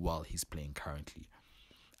how well he's playing currently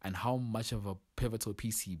and how much of a pivotal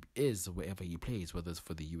piece he is wherever he plays, whether it's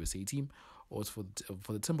for the USA team or it's for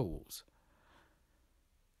the Timberwolves.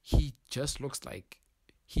 He just looks like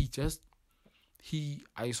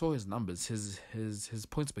I saw his numbers. His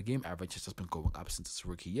points per game average has just been going up since his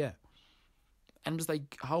rookie year. And it's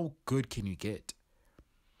like, how good can you get?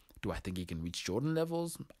 Do I think he can reach Jordan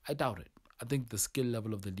levels? I doubt it. I think the skill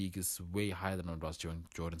level of the league is way higher than it was during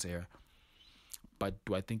Jordan's era. But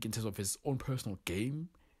do I think in terms of his own personal game,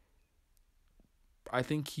 I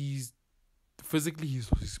think he's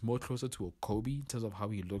more closer to a Kobe in terms of how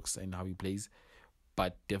he looks and how he plays.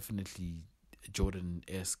 But definitely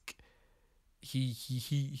Jordan-esque.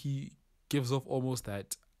 He gives off almost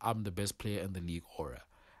that I'm the best player in the league aura.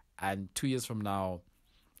 And 2 years from now,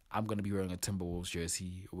 I'm going to be wearing a Timberwolves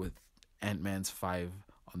jersey with Ant-Man's 5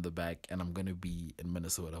 on the back, and I'm going to be in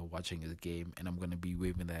Minnesota watching his game, and I'm going to be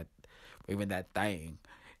waving that thing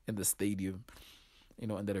in the stadium, in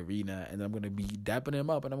that arena, and I'm going to be dapping him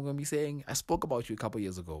up, and I'm going to be saying, I spoke about you a couple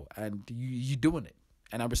years ago, and you're doing it,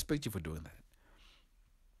 and I respect you for doing that.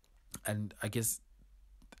 And I guess,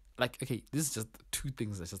 this is just two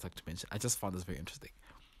things I just like to mention. I just found this very interesting.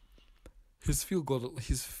 His field goal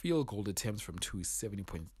attempts from two is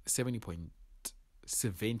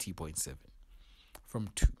 70.7 from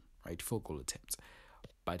two, right? Field goal attempts.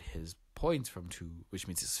 But his points from two, which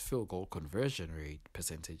means his field goal conversion rate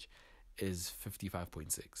percentage, is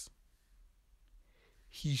 55.6.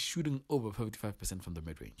 He's shooting over 55% from the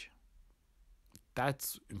mid-range.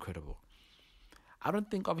 That's incredible. I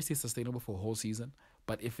don't think obviously it's sustainable for a whole season,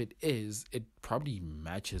 but if it is, it probably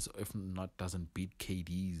matches, if not doesn't beat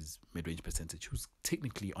KD's mid-range percentage, who's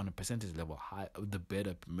technically on a percentage level high, the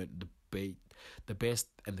best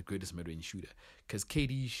and the greatest mid-range shooter. Because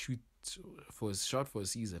KD shoots for a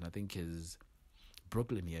season, I think his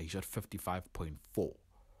Brooklyn year, he shot 55.4.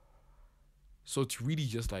 So it's really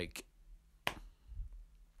just like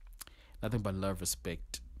nothing but love,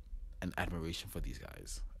 respect, and admiration for these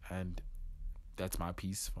guys. And that's my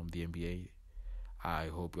piece from the NBA. I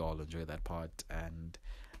hope you all enjoy that part. And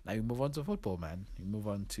now we move on to football, man. We move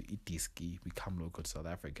on to Itiski. We come local to South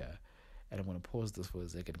Africa. And I'm going to pause this for a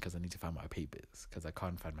second because I need to find my papers. Because I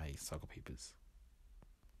can't find my soccer papers.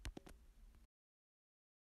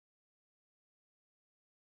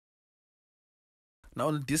 Now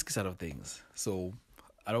on the disc side of things. So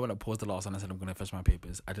I don't want to pause the last one. I said I'm going to fetch my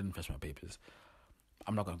papers. I didn't fetch my papers.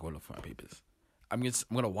 I'm not going to go look for my papers. I'm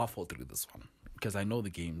going to waffle through this one because I know the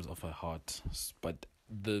games off by heart, but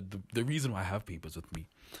the reason why I have papers with me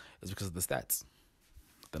is because of the stats,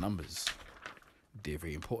 the numbers. They're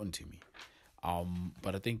very important to me.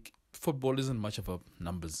 But I think football isn't much of a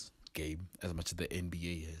numbers game as much as the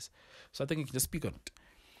NBA is. So I think I can just speak on it.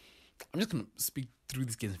 I'm just going to speak through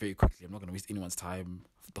these games very quickly. I'm not going to waste anyone's time.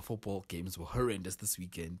 The football games were horrendous this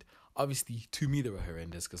weekend. Obviously, to me, they were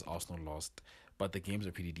horrendous because Arsenal lost. But the games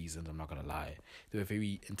are pretty decent, I'm not going to lie. They were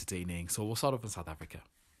very entertaining. So we'll start off in South Africa.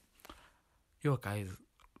 Yo, guys.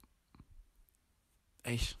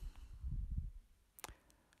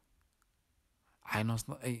 I know it's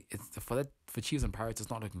not... For Chiefs and Pirates, it's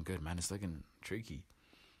not looking good, man. It's looking tricky.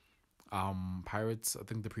 Pirates, I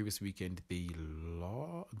think the previous weekend they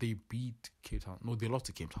beat Cape Town. No, they lost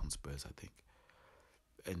to Cape Town Spurs, I think.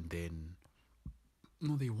 And then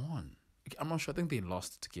they won. I'm not sure. I think they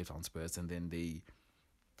lost to Cape Town Spurs, and then they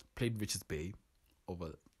played Richards Bay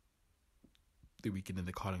over the weekend in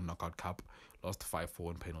the Carling Knockout Cup. Lost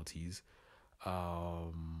 5-4 in penalties.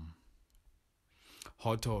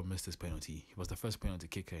 Hotspur missed his penalty. He was the first penalty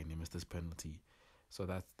kicker, and he missed his penalty. So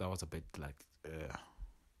that was a bit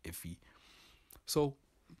iffy. So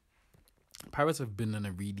Pirates have been in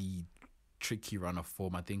a really tricky run of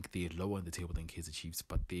form. I think they're lower in the table than Kaizer Chiefs,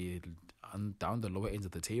 but they're down the lower ends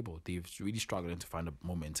of the table. They've really struggling to find a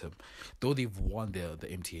momentum. Though they've won the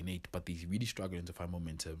MTN 8, but they're really struggling to find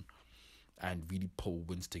momentum and really pull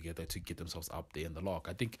wins together to get themselves up there in the log.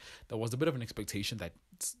 I think there was a bit of an expectation that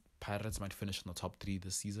Pirates might finish in the top 3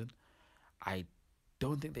 this season. I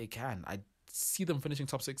don't think they can. I see them finishing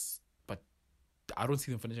top 6, but I don't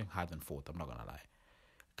see them finishing higher than 4th. I'm not going to lie.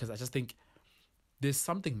 Because I just think there's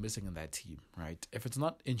something missing in that team, right? If it's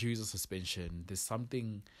not injuries or suspension, there's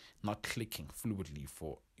something not clicking fluidly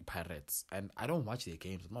for Pirates. And I don't watch their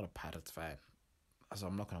games. I'm not a Pirates fan, so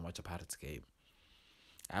I'm not going to watch a Pirates game.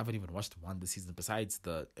 I haven't even watched one this season besides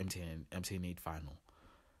the MTN8 final.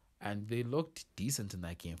 And they looked decent in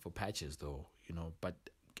that game for patches, though, but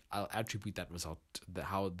I'll attribute that result,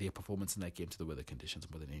 how their performance in that game, to the weather conditions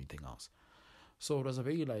more than anything else. So it was a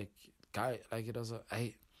very,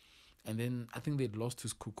 and then I think they'd lost to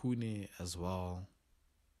Kukune as well.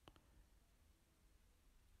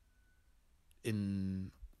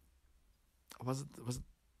 Was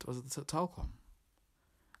it Telkom?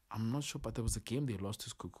 I'm not sure, but there was a game they lost to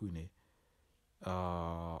Kukune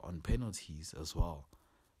on penalties as well.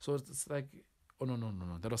 So it's like, oh no,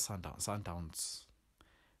 that was Sundowns.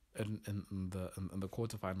 In the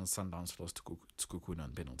quarterfinals, Sundowns lost to Kukune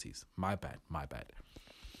on penalties. My bad.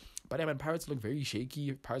 But yeah, man, Pirates look very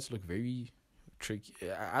shaky. Pirates look very tricky.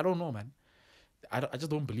 I don't know, man. I just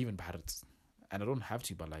don't believe in Pirates, and I don't have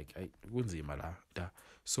to. But I wouldn't say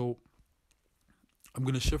So I'm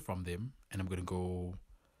gonna shift from them, and I'm gonna go.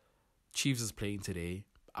 Chiefs is playing today.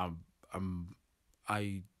 I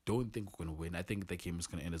don't think we're gonna win. I think the game is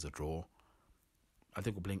gonna end as a draw. I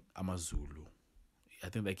think we're playing Amazulu. I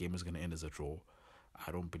think that game is gonna end as a draw.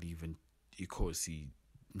 I don't believe in Ikosi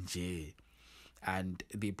Nje. And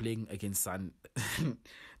they're playing against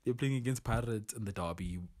they're playing against Pirates in the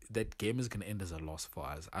derby. That game is gonna end as a loss for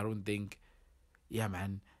us. I don't think. Yeah,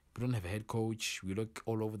 man. We don't have a head coach. We look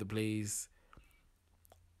all over the place.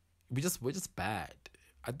 We're just bad.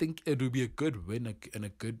 I think it would be a good win and a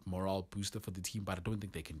good morale booster for the team, but I don't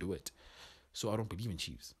think they can do it. So I don't believe in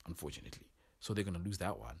Chiefs, unfortunately. So they're gonna lose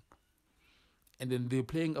that one. And then they're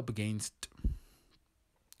playing up against.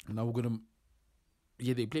 Now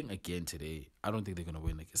they're playing again today. I don't think they're gonna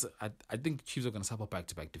win. I think Chiefs are gonna suffer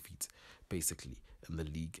back-to-back defeats, basically, in the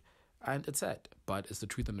league, and it's sad, but it's the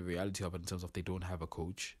truth and the reality of it in terms of they don't have a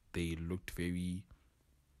coach. They looked very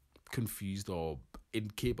confused or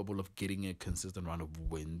incapable of getting a consistent run of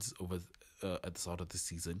wins over at the start of the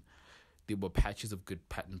season. There were patches of good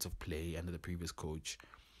patterns of play under the previous coach,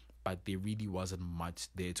 but there really wasn't much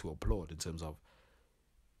there to applaud in terms of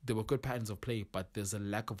there were good patterns of play, but there's a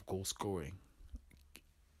lack of goal scoring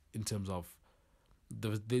in terms of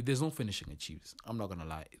there's no finishing at Chiefs. I'm not gonna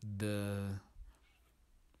lie.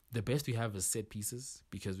 The best we have is set pieces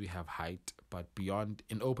because we have height, but beyond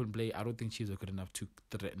in open play, I don't think Chiefs are good enough to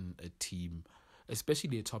threaten a team,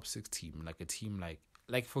 especially a top 6 team, like a team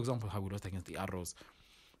like for example how we lost against the Arrows.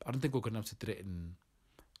 I don't think we're good enough to threaten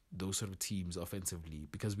those sort of teams offensively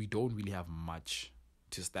because we don't really have much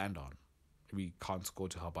to stand on. We can't score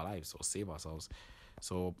to help our lives or save ourselves.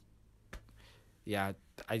 So yeah,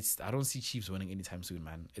 I don't see Chiefs winning anytime soon,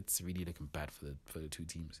 man. It's really looking bad for the two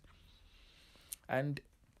teams. And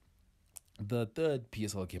the third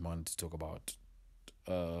PSL game I wanted to talk about,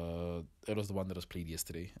 it was the one that was played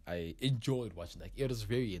yesterday. I enjoyed watching that. It was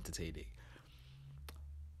very entertaining.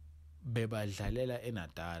 Beba Dlalela in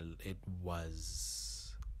Natal, it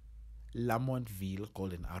was Lamontville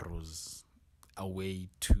Golden Arrows away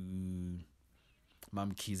to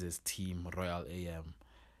Mamkiz's team, Royal AM.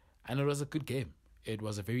 And it was a good game. It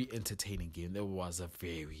was a very entertaining game. It was a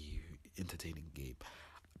very entertaining game.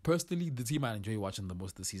 Personally, the team I enjoy watching the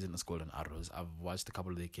most this season is Golden Arrows. I've watched a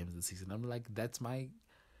couple of their games this season. I'm like, that's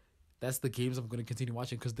the games I'm going to continue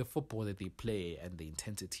watching because the football that they play and the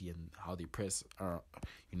intensity and how they press are,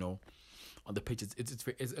 on the pitch,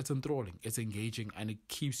 it's enthralling, it's engaging, and it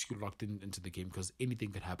keeps you locked into the game because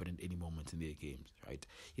anything could happen at any moment in their games, right?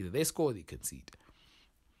 Either they score or they concede.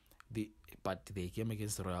 But the game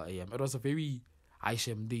against the Royal AM, it was a very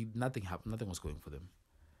nothing happened, nothing was going for them.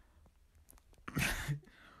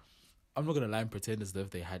 I'm not gonna lie and pretend as if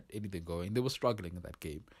they had anything going. They were struggling in that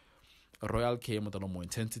game. Royal came with a lot more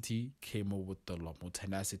intensity, came with a lot more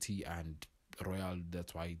tenacity, and Royal,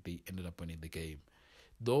 that's why they ended up winning the game.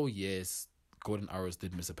 Though yes, Golden Arrows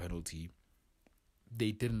did miss a penalty,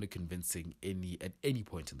 they didn't look convincing at any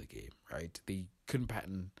point in the game, right? They couldn't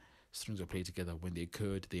pattern strings of play together when they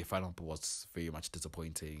could. Their final was very much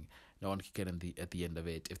disappointing. No one could get at the end of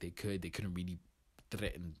it. If they could, they couldn't really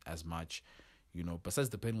threaten as much, besides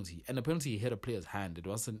the penalty. And the penalty hit a player's hand. It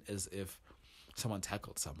wasn't as if someone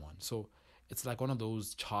tackled someone. So it's like one of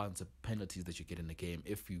those chance penalties that you get in the game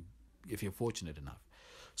if you're fortunate enough.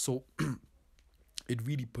 So it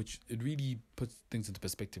really puts things into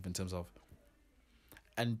perspective in terms of,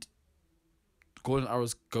 and Golden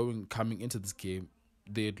Arrows coming into this game,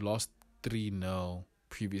 they had lost 3-0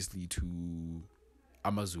 previously to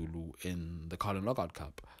Amazulu in the Carlin Lockout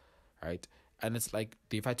Cup, right? And it's like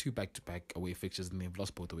they've had 2 back-to-back away fixtures and they've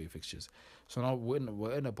lost both away fixtures. So now we're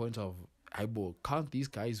in a point of, can't these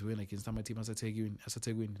guys win against my team as a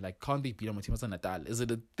win? Like, can't they beat my team as a Natal? Is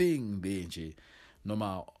it a thing there, no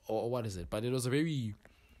matter, or what is it? But it was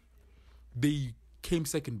they came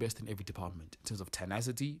second best in every department in terms of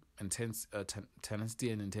tenacity and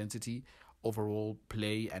intensity, overall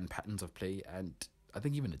play and patterns of play, and I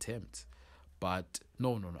think even attempts. But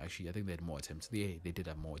no, actually, I think they had more attempts. They did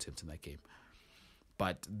have more attempts in that game.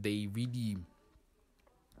 But they really,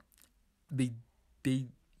 the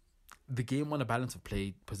game on a balance of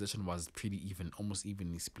play position was pretty even, almost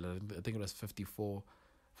evenly split. I think it was 54-45,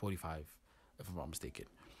 if I'm not mistaken,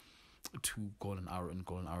 to golden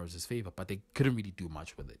hours' favor. But they couldn't really do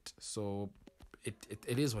much with it. So it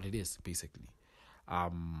is what it is, basically. I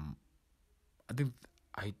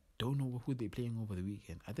don't know who they're playing over the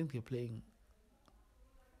weekend. I think they're playing,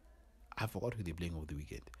 I forgot who they're playing over the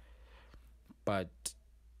weekend. But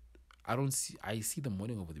I see them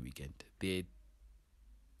winning over the weekend. They're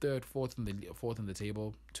fourth in the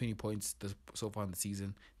table, 20 points so far in the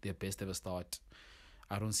season, their best ever start.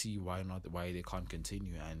 I don't see why they can't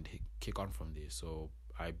continue and kick on from there. So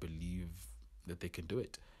I believe that they can do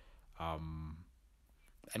it. And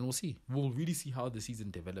we'll see. We'll really see how the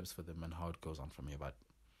season develops for them and how it goes on from here. But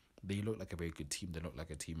they look like a very good team. They look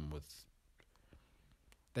like a team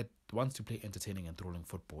that wants to play entertaining and thrilling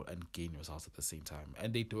football and gain results at the same time.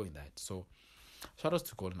 And they're doing that. So shout outs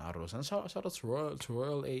to Golden Arrows and shout outs to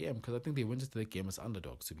Royal AM, because I think they went into the game as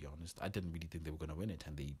underdogs, to be honest. I didn't really think they were going to win it,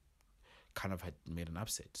 and they kind of had made an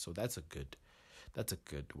upset. So that's a good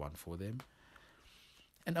one for them.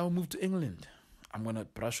 And I'll move to England. I'm going to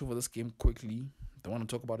brush over this game quickly. Don't want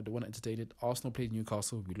to talk about it. Don't want to entertain it. Arsenal played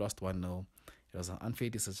Newcastle. We lost 1-0. It was an unfair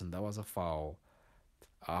decision. That was a foul.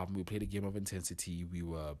 We played a game of intensity. We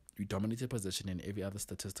dominated possession in every other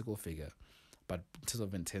statistical figure. But in terms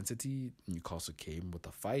of intensity, Newcastle came with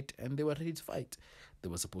a fight, and they were ready to fight.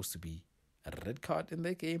 There was supposed to be a red card in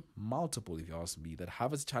their game, multiple, if you ask me. That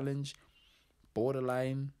Havertz challenge,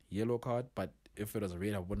 borderline yellow card, but if it was a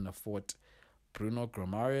red, I wouldn't have fought. Bruno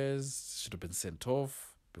Guimaraes should have been sent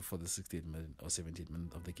off before the 16th minute or 17th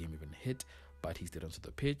minute of the game even hit, but he stayed onto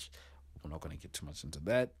the pitch. We're not going to get too much into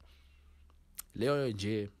that. Leo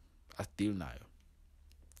J, I still now.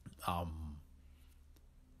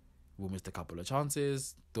 We missed a couple of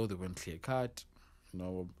chances, though they weren't clear cut.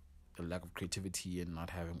 A lack of creativity and not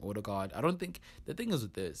having Odegaard. I don't think, the thing is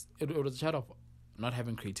with this, it was a chat of not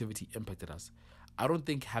having creativity impacted us. I don't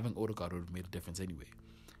think having Odegaard would have made a difference anyway.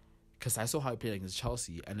 Because I saw how he played against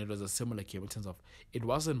Chelsea, and it was a similar game in terms of, it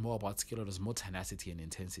wasn't more about skill, it was more tenacity and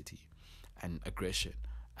intensity and aggression.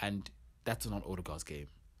 And that's not Odegaard's game.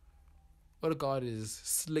 Odegaard is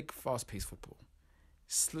slick, fast-paced football.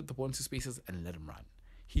 Slip the ball into spaces and let him run.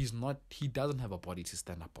 He doesn't have a body to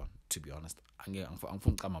stand up on, to be honest. He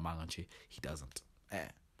doesn't.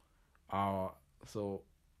 So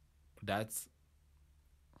that's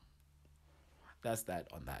that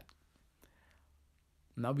on that.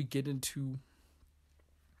 Now we get into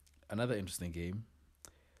another interesting game.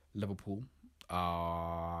 Liverpool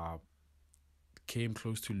came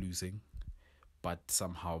close to losing, but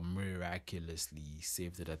somehow miraculously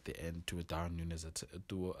saved it at the end to a Darwin Núñez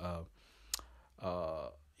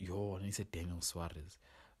and he said Daniel Suarez.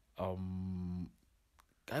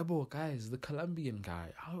 Guys, the Colombian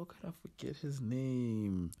guy. How could I forget his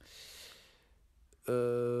name?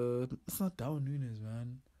 It's not Darwin Núñez,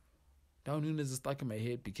 man. Darwin Núñez is stuck in my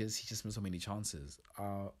head because he just missed so many chances.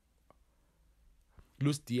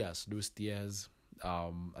 Luis Diaz.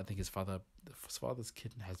 I think his father's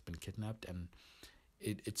kid has been kidnapped, and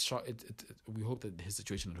we hope that his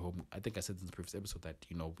situation at home, I think I said in the previous episode that,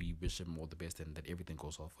 we wish him all the best and that everything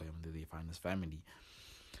goes well for him, that they find his family.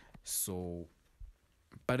 So,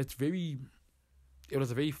 but it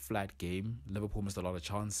was a very flat game. Liverpool missed a lot of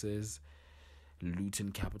chances.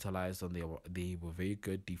 Luton capitalized on they were very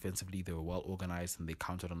good defensively. They were well organized and they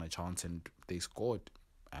counted on a chance and they scored,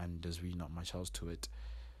 and there's really not much else to it.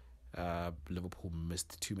 Liverpool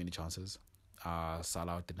missed too many chances.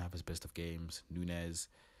 Salah didn't have his best of games. Núñez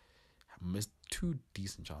missed 2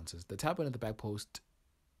 decent chances. The tap in at the back post,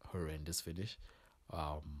 horrendous finish.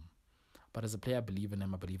 But as a player, I believe in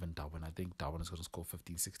him. I believe in Darwin. I think Darwin is going to score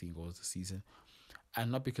 15, 16 goals this season. And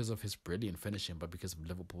not because of his brilliant finishing, but because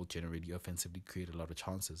Liverpool generally offensively create a lot of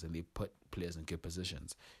chances and they put players in good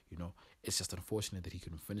positions. It's just unfortunate that he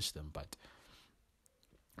couldn't finish them. But,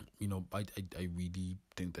 I really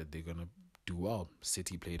think that they're going to do well.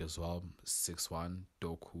 City played as well. 6-1.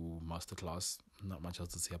 Doku, masterclass. Not much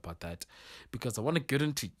else to say about that. Because I want to get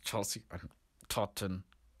into Chelsea and Tottenham.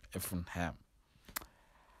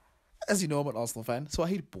 As you know, I'm an Arsenal fan, so I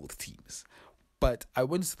hate both teams. But I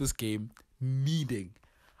went to this game needing,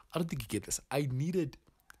 I don't think you get this, I needed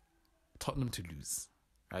Tottenham to lose,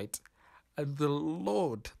 right? And the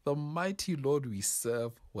Lord, the mighty Lord we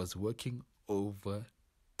serve, was working overtime.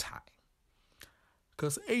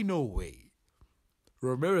 Because ain't no way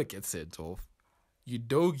Romero gets sent off,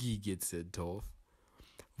 Udogie gets sent off,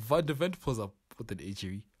 Van de Ven pulls up with an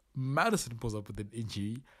injury, Madison pulls up with an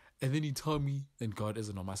injury, and then you tell me that God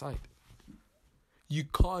isn't on my side. You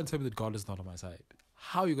can't tell me that God is not on my side.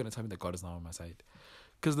 How are you going to tell me that God is not on my side?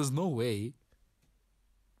 Because there's no way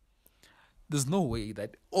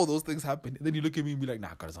that all those things happen, and then you look at me and be like,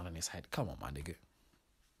 nah, God is not on his side. Come on, my nigga.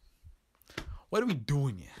 What are we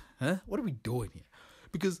doing here? Huh? What are we doing here?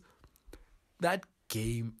 Because that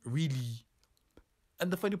game really... And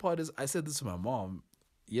the funny part is, I said this to my mom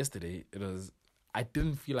yesterday. I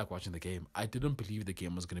didn't feel like watching the game. I didn't believe the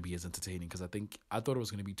game was going to be as entertaining because I thought it was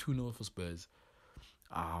going to be 2-0 for Spurs.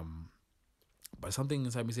 But something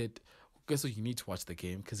inside me said, okay, so you need to watch the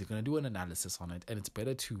game because you're going to do an analysis on it, and it's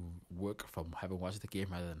better to work from having watched the game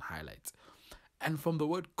rather than highlights. And from the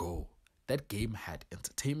word go, that game had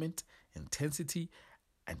entertainment, intensity,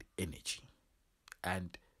 and energy.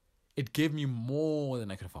 And it gave me more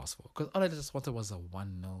than I could have asked for. Because all I just wanted was a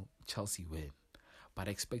 1-0 Chelsea win. But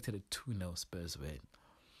I expected a 2-0 Spurs win.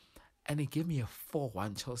 And it gave me a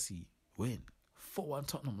 4-1 Chelsea win. 4-1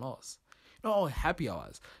 Tottenham loss. You know how happy I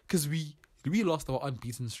was. Because we lost our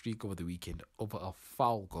unbeaten streak over the weekend over a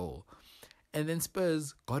foul goal. And then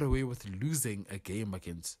Spurs got away with losing a game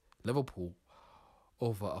against Liverpool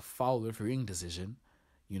over a foul refereeing decision.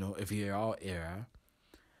 You know, a VAR error.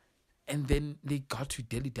 And then they got to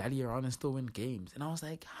dilly-dally around and still win games. And I was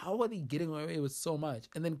like, how are they getting away with so much?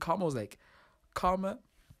 And then Karma was like, Karma,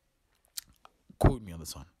 quote me on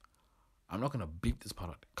this one. I'm not going to beep this part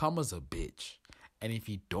out. Karma's a bitch. And if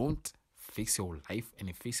you don't fix your life and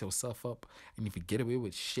you fix yourself up and if you get away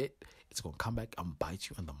with shit, it's going to come back and bite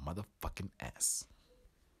you in the motherfucking ass.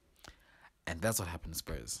 And that's what happened to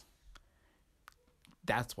Spurs.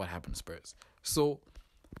 That's what happened to Spurs. So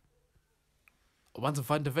once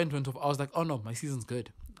Van de Ven went off, I was like, oh no, my season's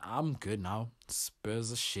good. I'm good now.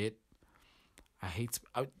 Spurs are shit. I hate...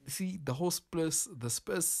 see, the whole Spurs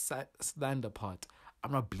slander part,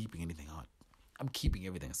 I'm not bleeping anything out. I'm keeping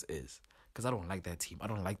everything as is. Because I don't like that team. I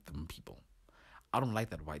don't like them people. I don't like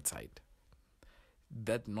that white side.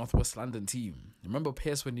 That Northwest London team. Remember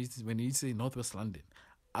Pierce when you used to say Northwest London?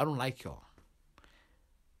 I don't like y'all.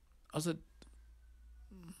 I was at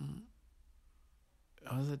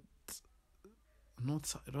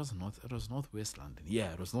it was Northwest London.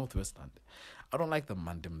 Yeah, it was Northwest London. I don't like the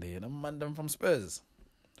Mandem there. The Mandem from Spurs.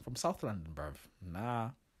 From South London, bruv.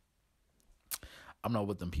 Nah. I'm not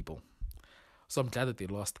with them people. So I'm glad that they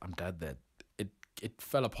lost. I'm glad that it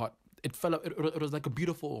fell apart. It was like a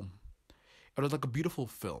beautiful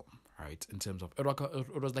film, right? In terms of it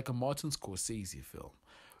was like a Martin Scorsese film,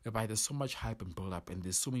 whereby there's so much hype and build up, and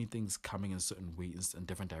there's so many things coming in certain ways in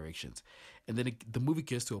different directions, and then the movie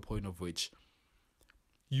gets to a point of which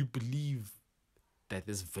you believe that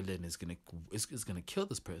this villain is gonna kill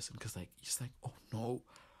this person because like you're just like, oh no,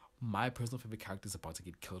 my personal favorite character is about to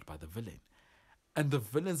get killed by the villain, and the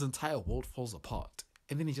villain's entire world falls apart,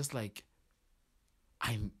 and then he's just like,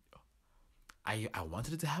 I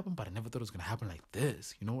wanted it to happen, but I never thought it was gonna happen like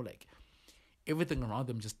this. You know, like everything around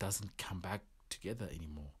them just doesn't come back together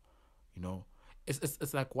anymore. You know,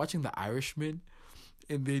 it's like watching The Irishman,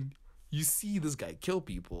 and then you see this guy kill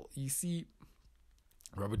people. You see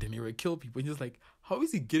Robert De Niro kill people, and you're just like, how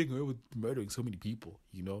is he getting away with murdering so many people?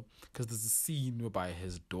 You know, because there's a scene whereby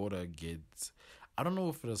his daughter gets, I don't know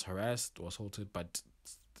if it was harassed or assaulted, but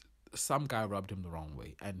some guy rubbed him the wrong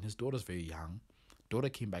way, and his daughter's very young. Daughter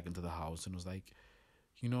came back into the house and was like,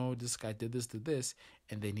 you know, this guy did this,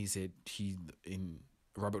 and then he said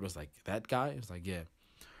Robert was like, that guy? It was like, yeah.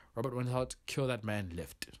 Robert went out, killed that man,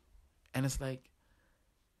 left. And it's like,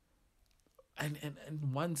 and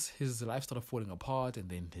once his life started falling apart, and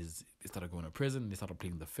then he started going to prison, they started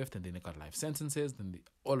pleading the fifth, and then they got life sentences, then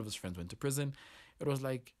all of his friends went to prison. It was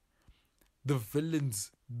like the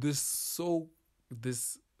villains, this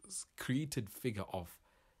created figure of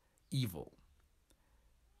evil,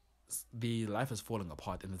 the life is falling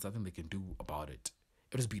apart and there's nothing they can do about it.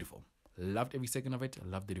 It was beautiful. Loved every second of it.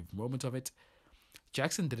 Loved every moment of it.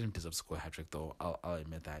 Jackson didn't deserve to score a hat-trick though. I'll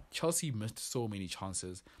admit that. Chelsea missed so many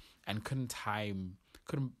chances and couldn't.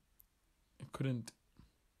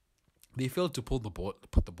 They failed to put the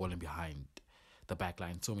ball in behind the back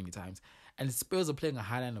line so many times. And Spurs are playing a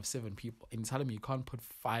high line of 7 people, and you're telling me you can't put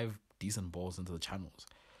 5 decent balls into the channels.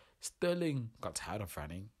 Sterling got tired of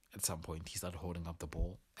running. at some point he started holding up the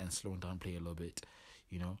ball and slowing down play a little bit,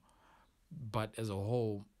 you know. But as a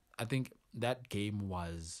whole, I think that game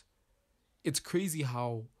was... It's crazy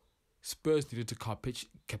how Spurs needed to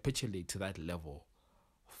capitulate to that level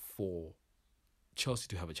for Chelsea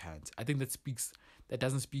to have a chance. I think it speaks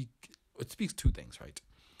two things, right?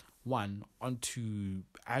 One, onto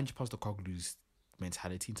Ange Postecoglou's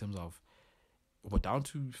mentality in terms of, we're down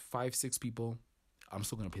to 5-6 people, I'm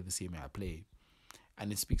still going to play the same way I play.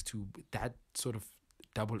 And it speaks to that sort of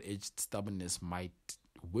double-edged stubbornness might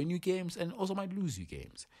win you games and also might lose you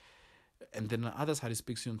games. And then on the other side, it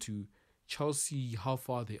speaks to Chelsea, how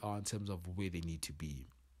far they are in terms of where they need to be.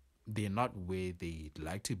 They're not where they'd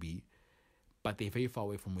like to be, but they're very far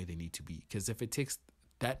away from where they need to be. Because if it takes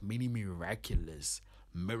that many miraculous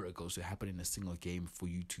miracles to happen in a single game for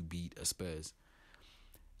you to beat a Spurs,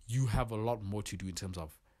 you have a lot more to do in terms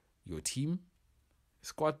of your team,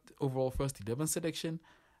 squad overall first 11 selection,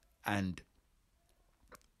 and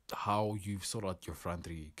how you've sorted out your front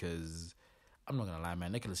three. Because I'm not gonna lie,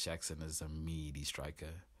 man, Nicholas Jackson is a meaty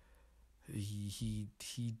striker. He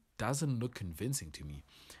doesn't look convincing to me.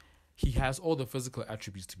 He has all the physical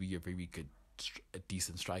attributes to be a very good, a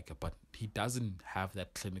decent striker, but he doesn't have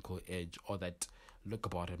that clinical edge or that look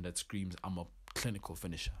about him that screams, I'm a clinical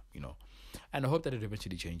finisher, you know. And I hope that it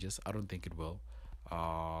eventually changes. I don't think it will,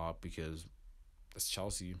 because it's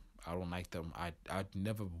Chelsea. I don't like them. I'd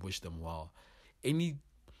never wish them well. Any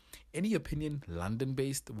opinion London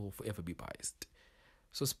based will forever be biased.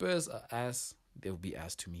 So Spurs are ass. They'll be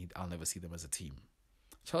ass to me. I'll never see them as a team.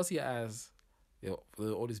 Chelsea are ass. They'll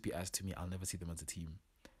always be ass to me. I'll never see them as a team.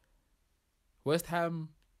 West Ham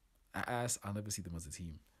are ass. I'll never see them as a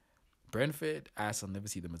team. Brentford, ass. I'll never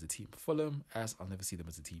see them as a team. Fulham, ass. I'll never see them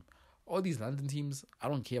as a team. All these London teams, I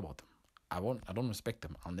don't care about them. I don't respect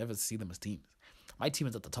them. I'll never see them as teams. My team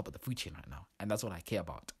is at the top of the food chain right now, and that's what I care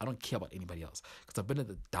about. I don't care about anybody else, because I've been at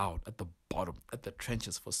the down, at the bottom, at the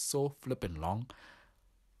trenches for so flipping long.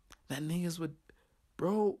 That niggas would...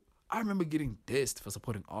 Bro, I remember getting dissed for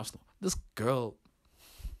supporting Arsenal. This girl...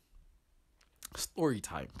 Story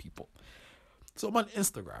time, people. So I'm on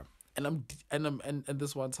Instagram, and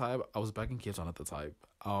this one time, I was back in Cape Town at the time.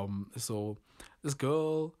 So this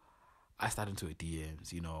girl... I start into her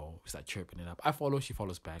DMs, you know, start chirping it up. I follow, she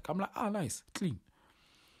follows back. I'm like, nice, clean.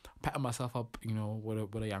 Patting myself up, you know,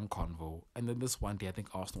 with a young convo. And then this one day, I think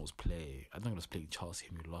Arsenal was playing. I think it was playing Chelsea,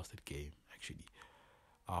 and we lost that game, actually.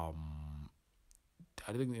 I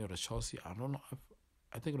think it was Chelsea. I don't know.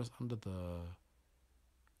 I think it was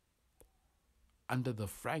under the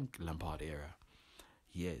Frank Lampard era.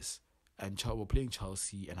 Yes. And we're playing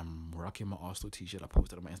Chelsea, and I'm rocking my Arsenal t-shirt. I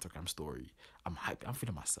posted on my Instagram story. I'm hyped. I'm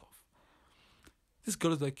feeling myself. This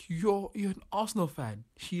girl is like, you're an Arsenal fan.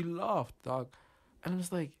 She laughed, dog. And I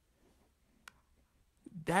was like,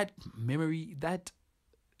 that memory, that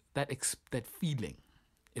feeling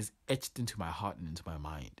is etched into my heart and into my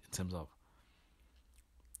mind in terms of,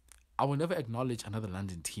 I will never acknowledge another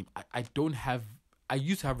London team. I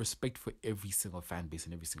used to have respect for every single fan base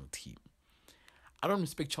and every single team. I don't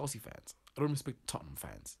respect Chelsea fans. I don't respect Tottenham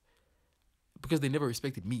fans, because they never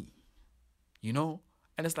respected me, you know?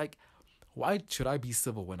 And it's like, why should I be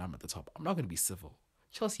civil when I'm at the top? I'm not going to be civil.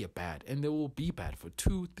 Chelsea are bad, and they will be bad for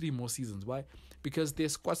 2-3 more seasons. Why? Because their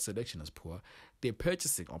squad selection is poor, their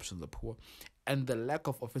purchasing options are poor, and the lack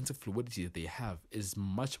of offensive fluidity that they have is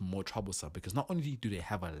much more troublesome, because not only do they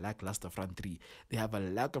have a lackluster front three, they have a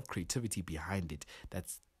lack of creativity behind it that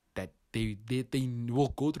they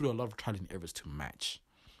will go through a lot of trial and errors to match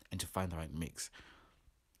and to find the right mix,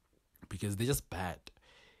 because they're just bad.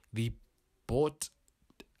 They bought...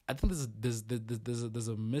 I think there's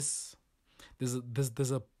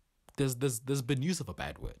been use of a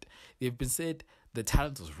bad word. They've been said the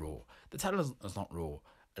talent is raw. The talent is not raw.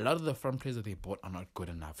 A lot of the front players that they bought are not good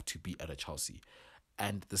enough to be at a Chelsea,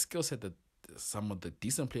 and the skill set that some of the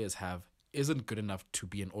decent players have isn't good enough to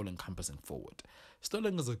be an all-encompassing forward.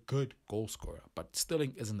 Sterling is a good goal scorer, but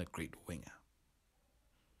Sterling isn't a great winger,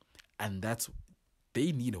 and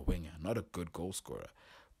they need a winger, not a good goal scorer.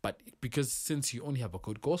 But because since you only have a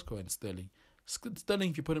good goal scorer in Sterling,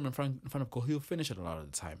 if you put him in front of goal, he'll finish it a lot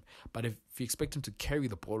of the time. But if you expect him to carry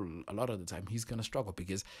the ball a lot of the time, he's gonna struggle,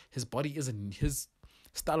 because his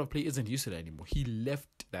style of play isn't used to that anymore. He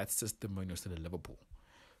left that system when he was still at Liverpool,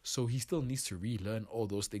 so he still needs to relearn all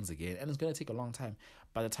those things again, and it's gonna take a long time.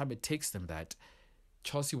 By the time it takes them that,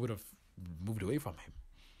 Chelsea would have moved away from him,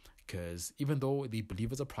 because even though they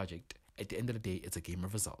believe it's a project, at the end of the day, it's a game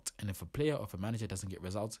of results. And if a player or if a manager doesn't get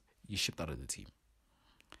results, you're shipped out of the team.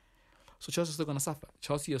 So Chelsea's still going to suffer.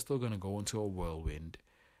 Chelsea is still going to go into a whirlwind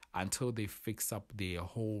until they fix up their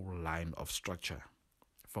whole line of structure.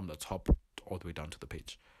 from the top all the way down to the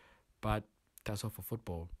pitch. But that's all for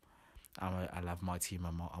football. I love my team.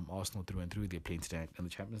 I'm Arsenal through and through. They're playing tonight in the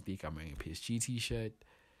Champions League. I'm wearing a PSG t-shirt.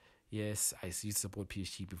 Yes, I used to support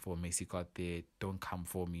PSG before Messi got there. Don't come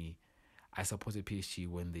for me. I supported PSG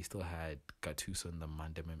when they still had Gattuso in the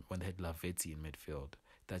mandem, when they had Lavezzi in midfield,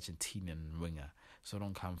 the Argentinian winger. So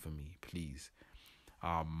don't come for me, please.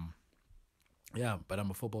 Yeah, but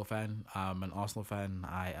I'm a football fan. I'm an Arsenal fan.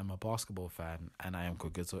 I am a basketball fan, and I am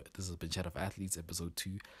Koketso. This has been Chat of Athletes, episode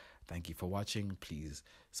 2. Thank you for watching. Please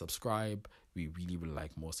subscribe. We really would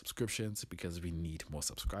like more subscriptions because we need more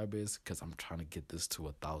subscribers, because I'm trying to get this to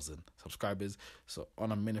 1,000 subscribers. So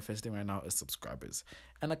all I'm manifesting right now is subscribers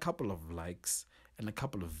and a couple of likes and a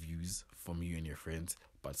couple of views from you and your friends.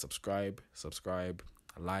 But subscribe,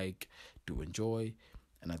 like, do enjoy.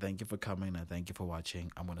 And I thank you for coming. I thank you for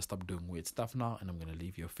watching. I'm going to stop doing weird stuff now, and I'm going to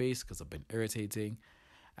leave your face because I've been irritating.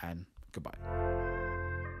 And goodbye.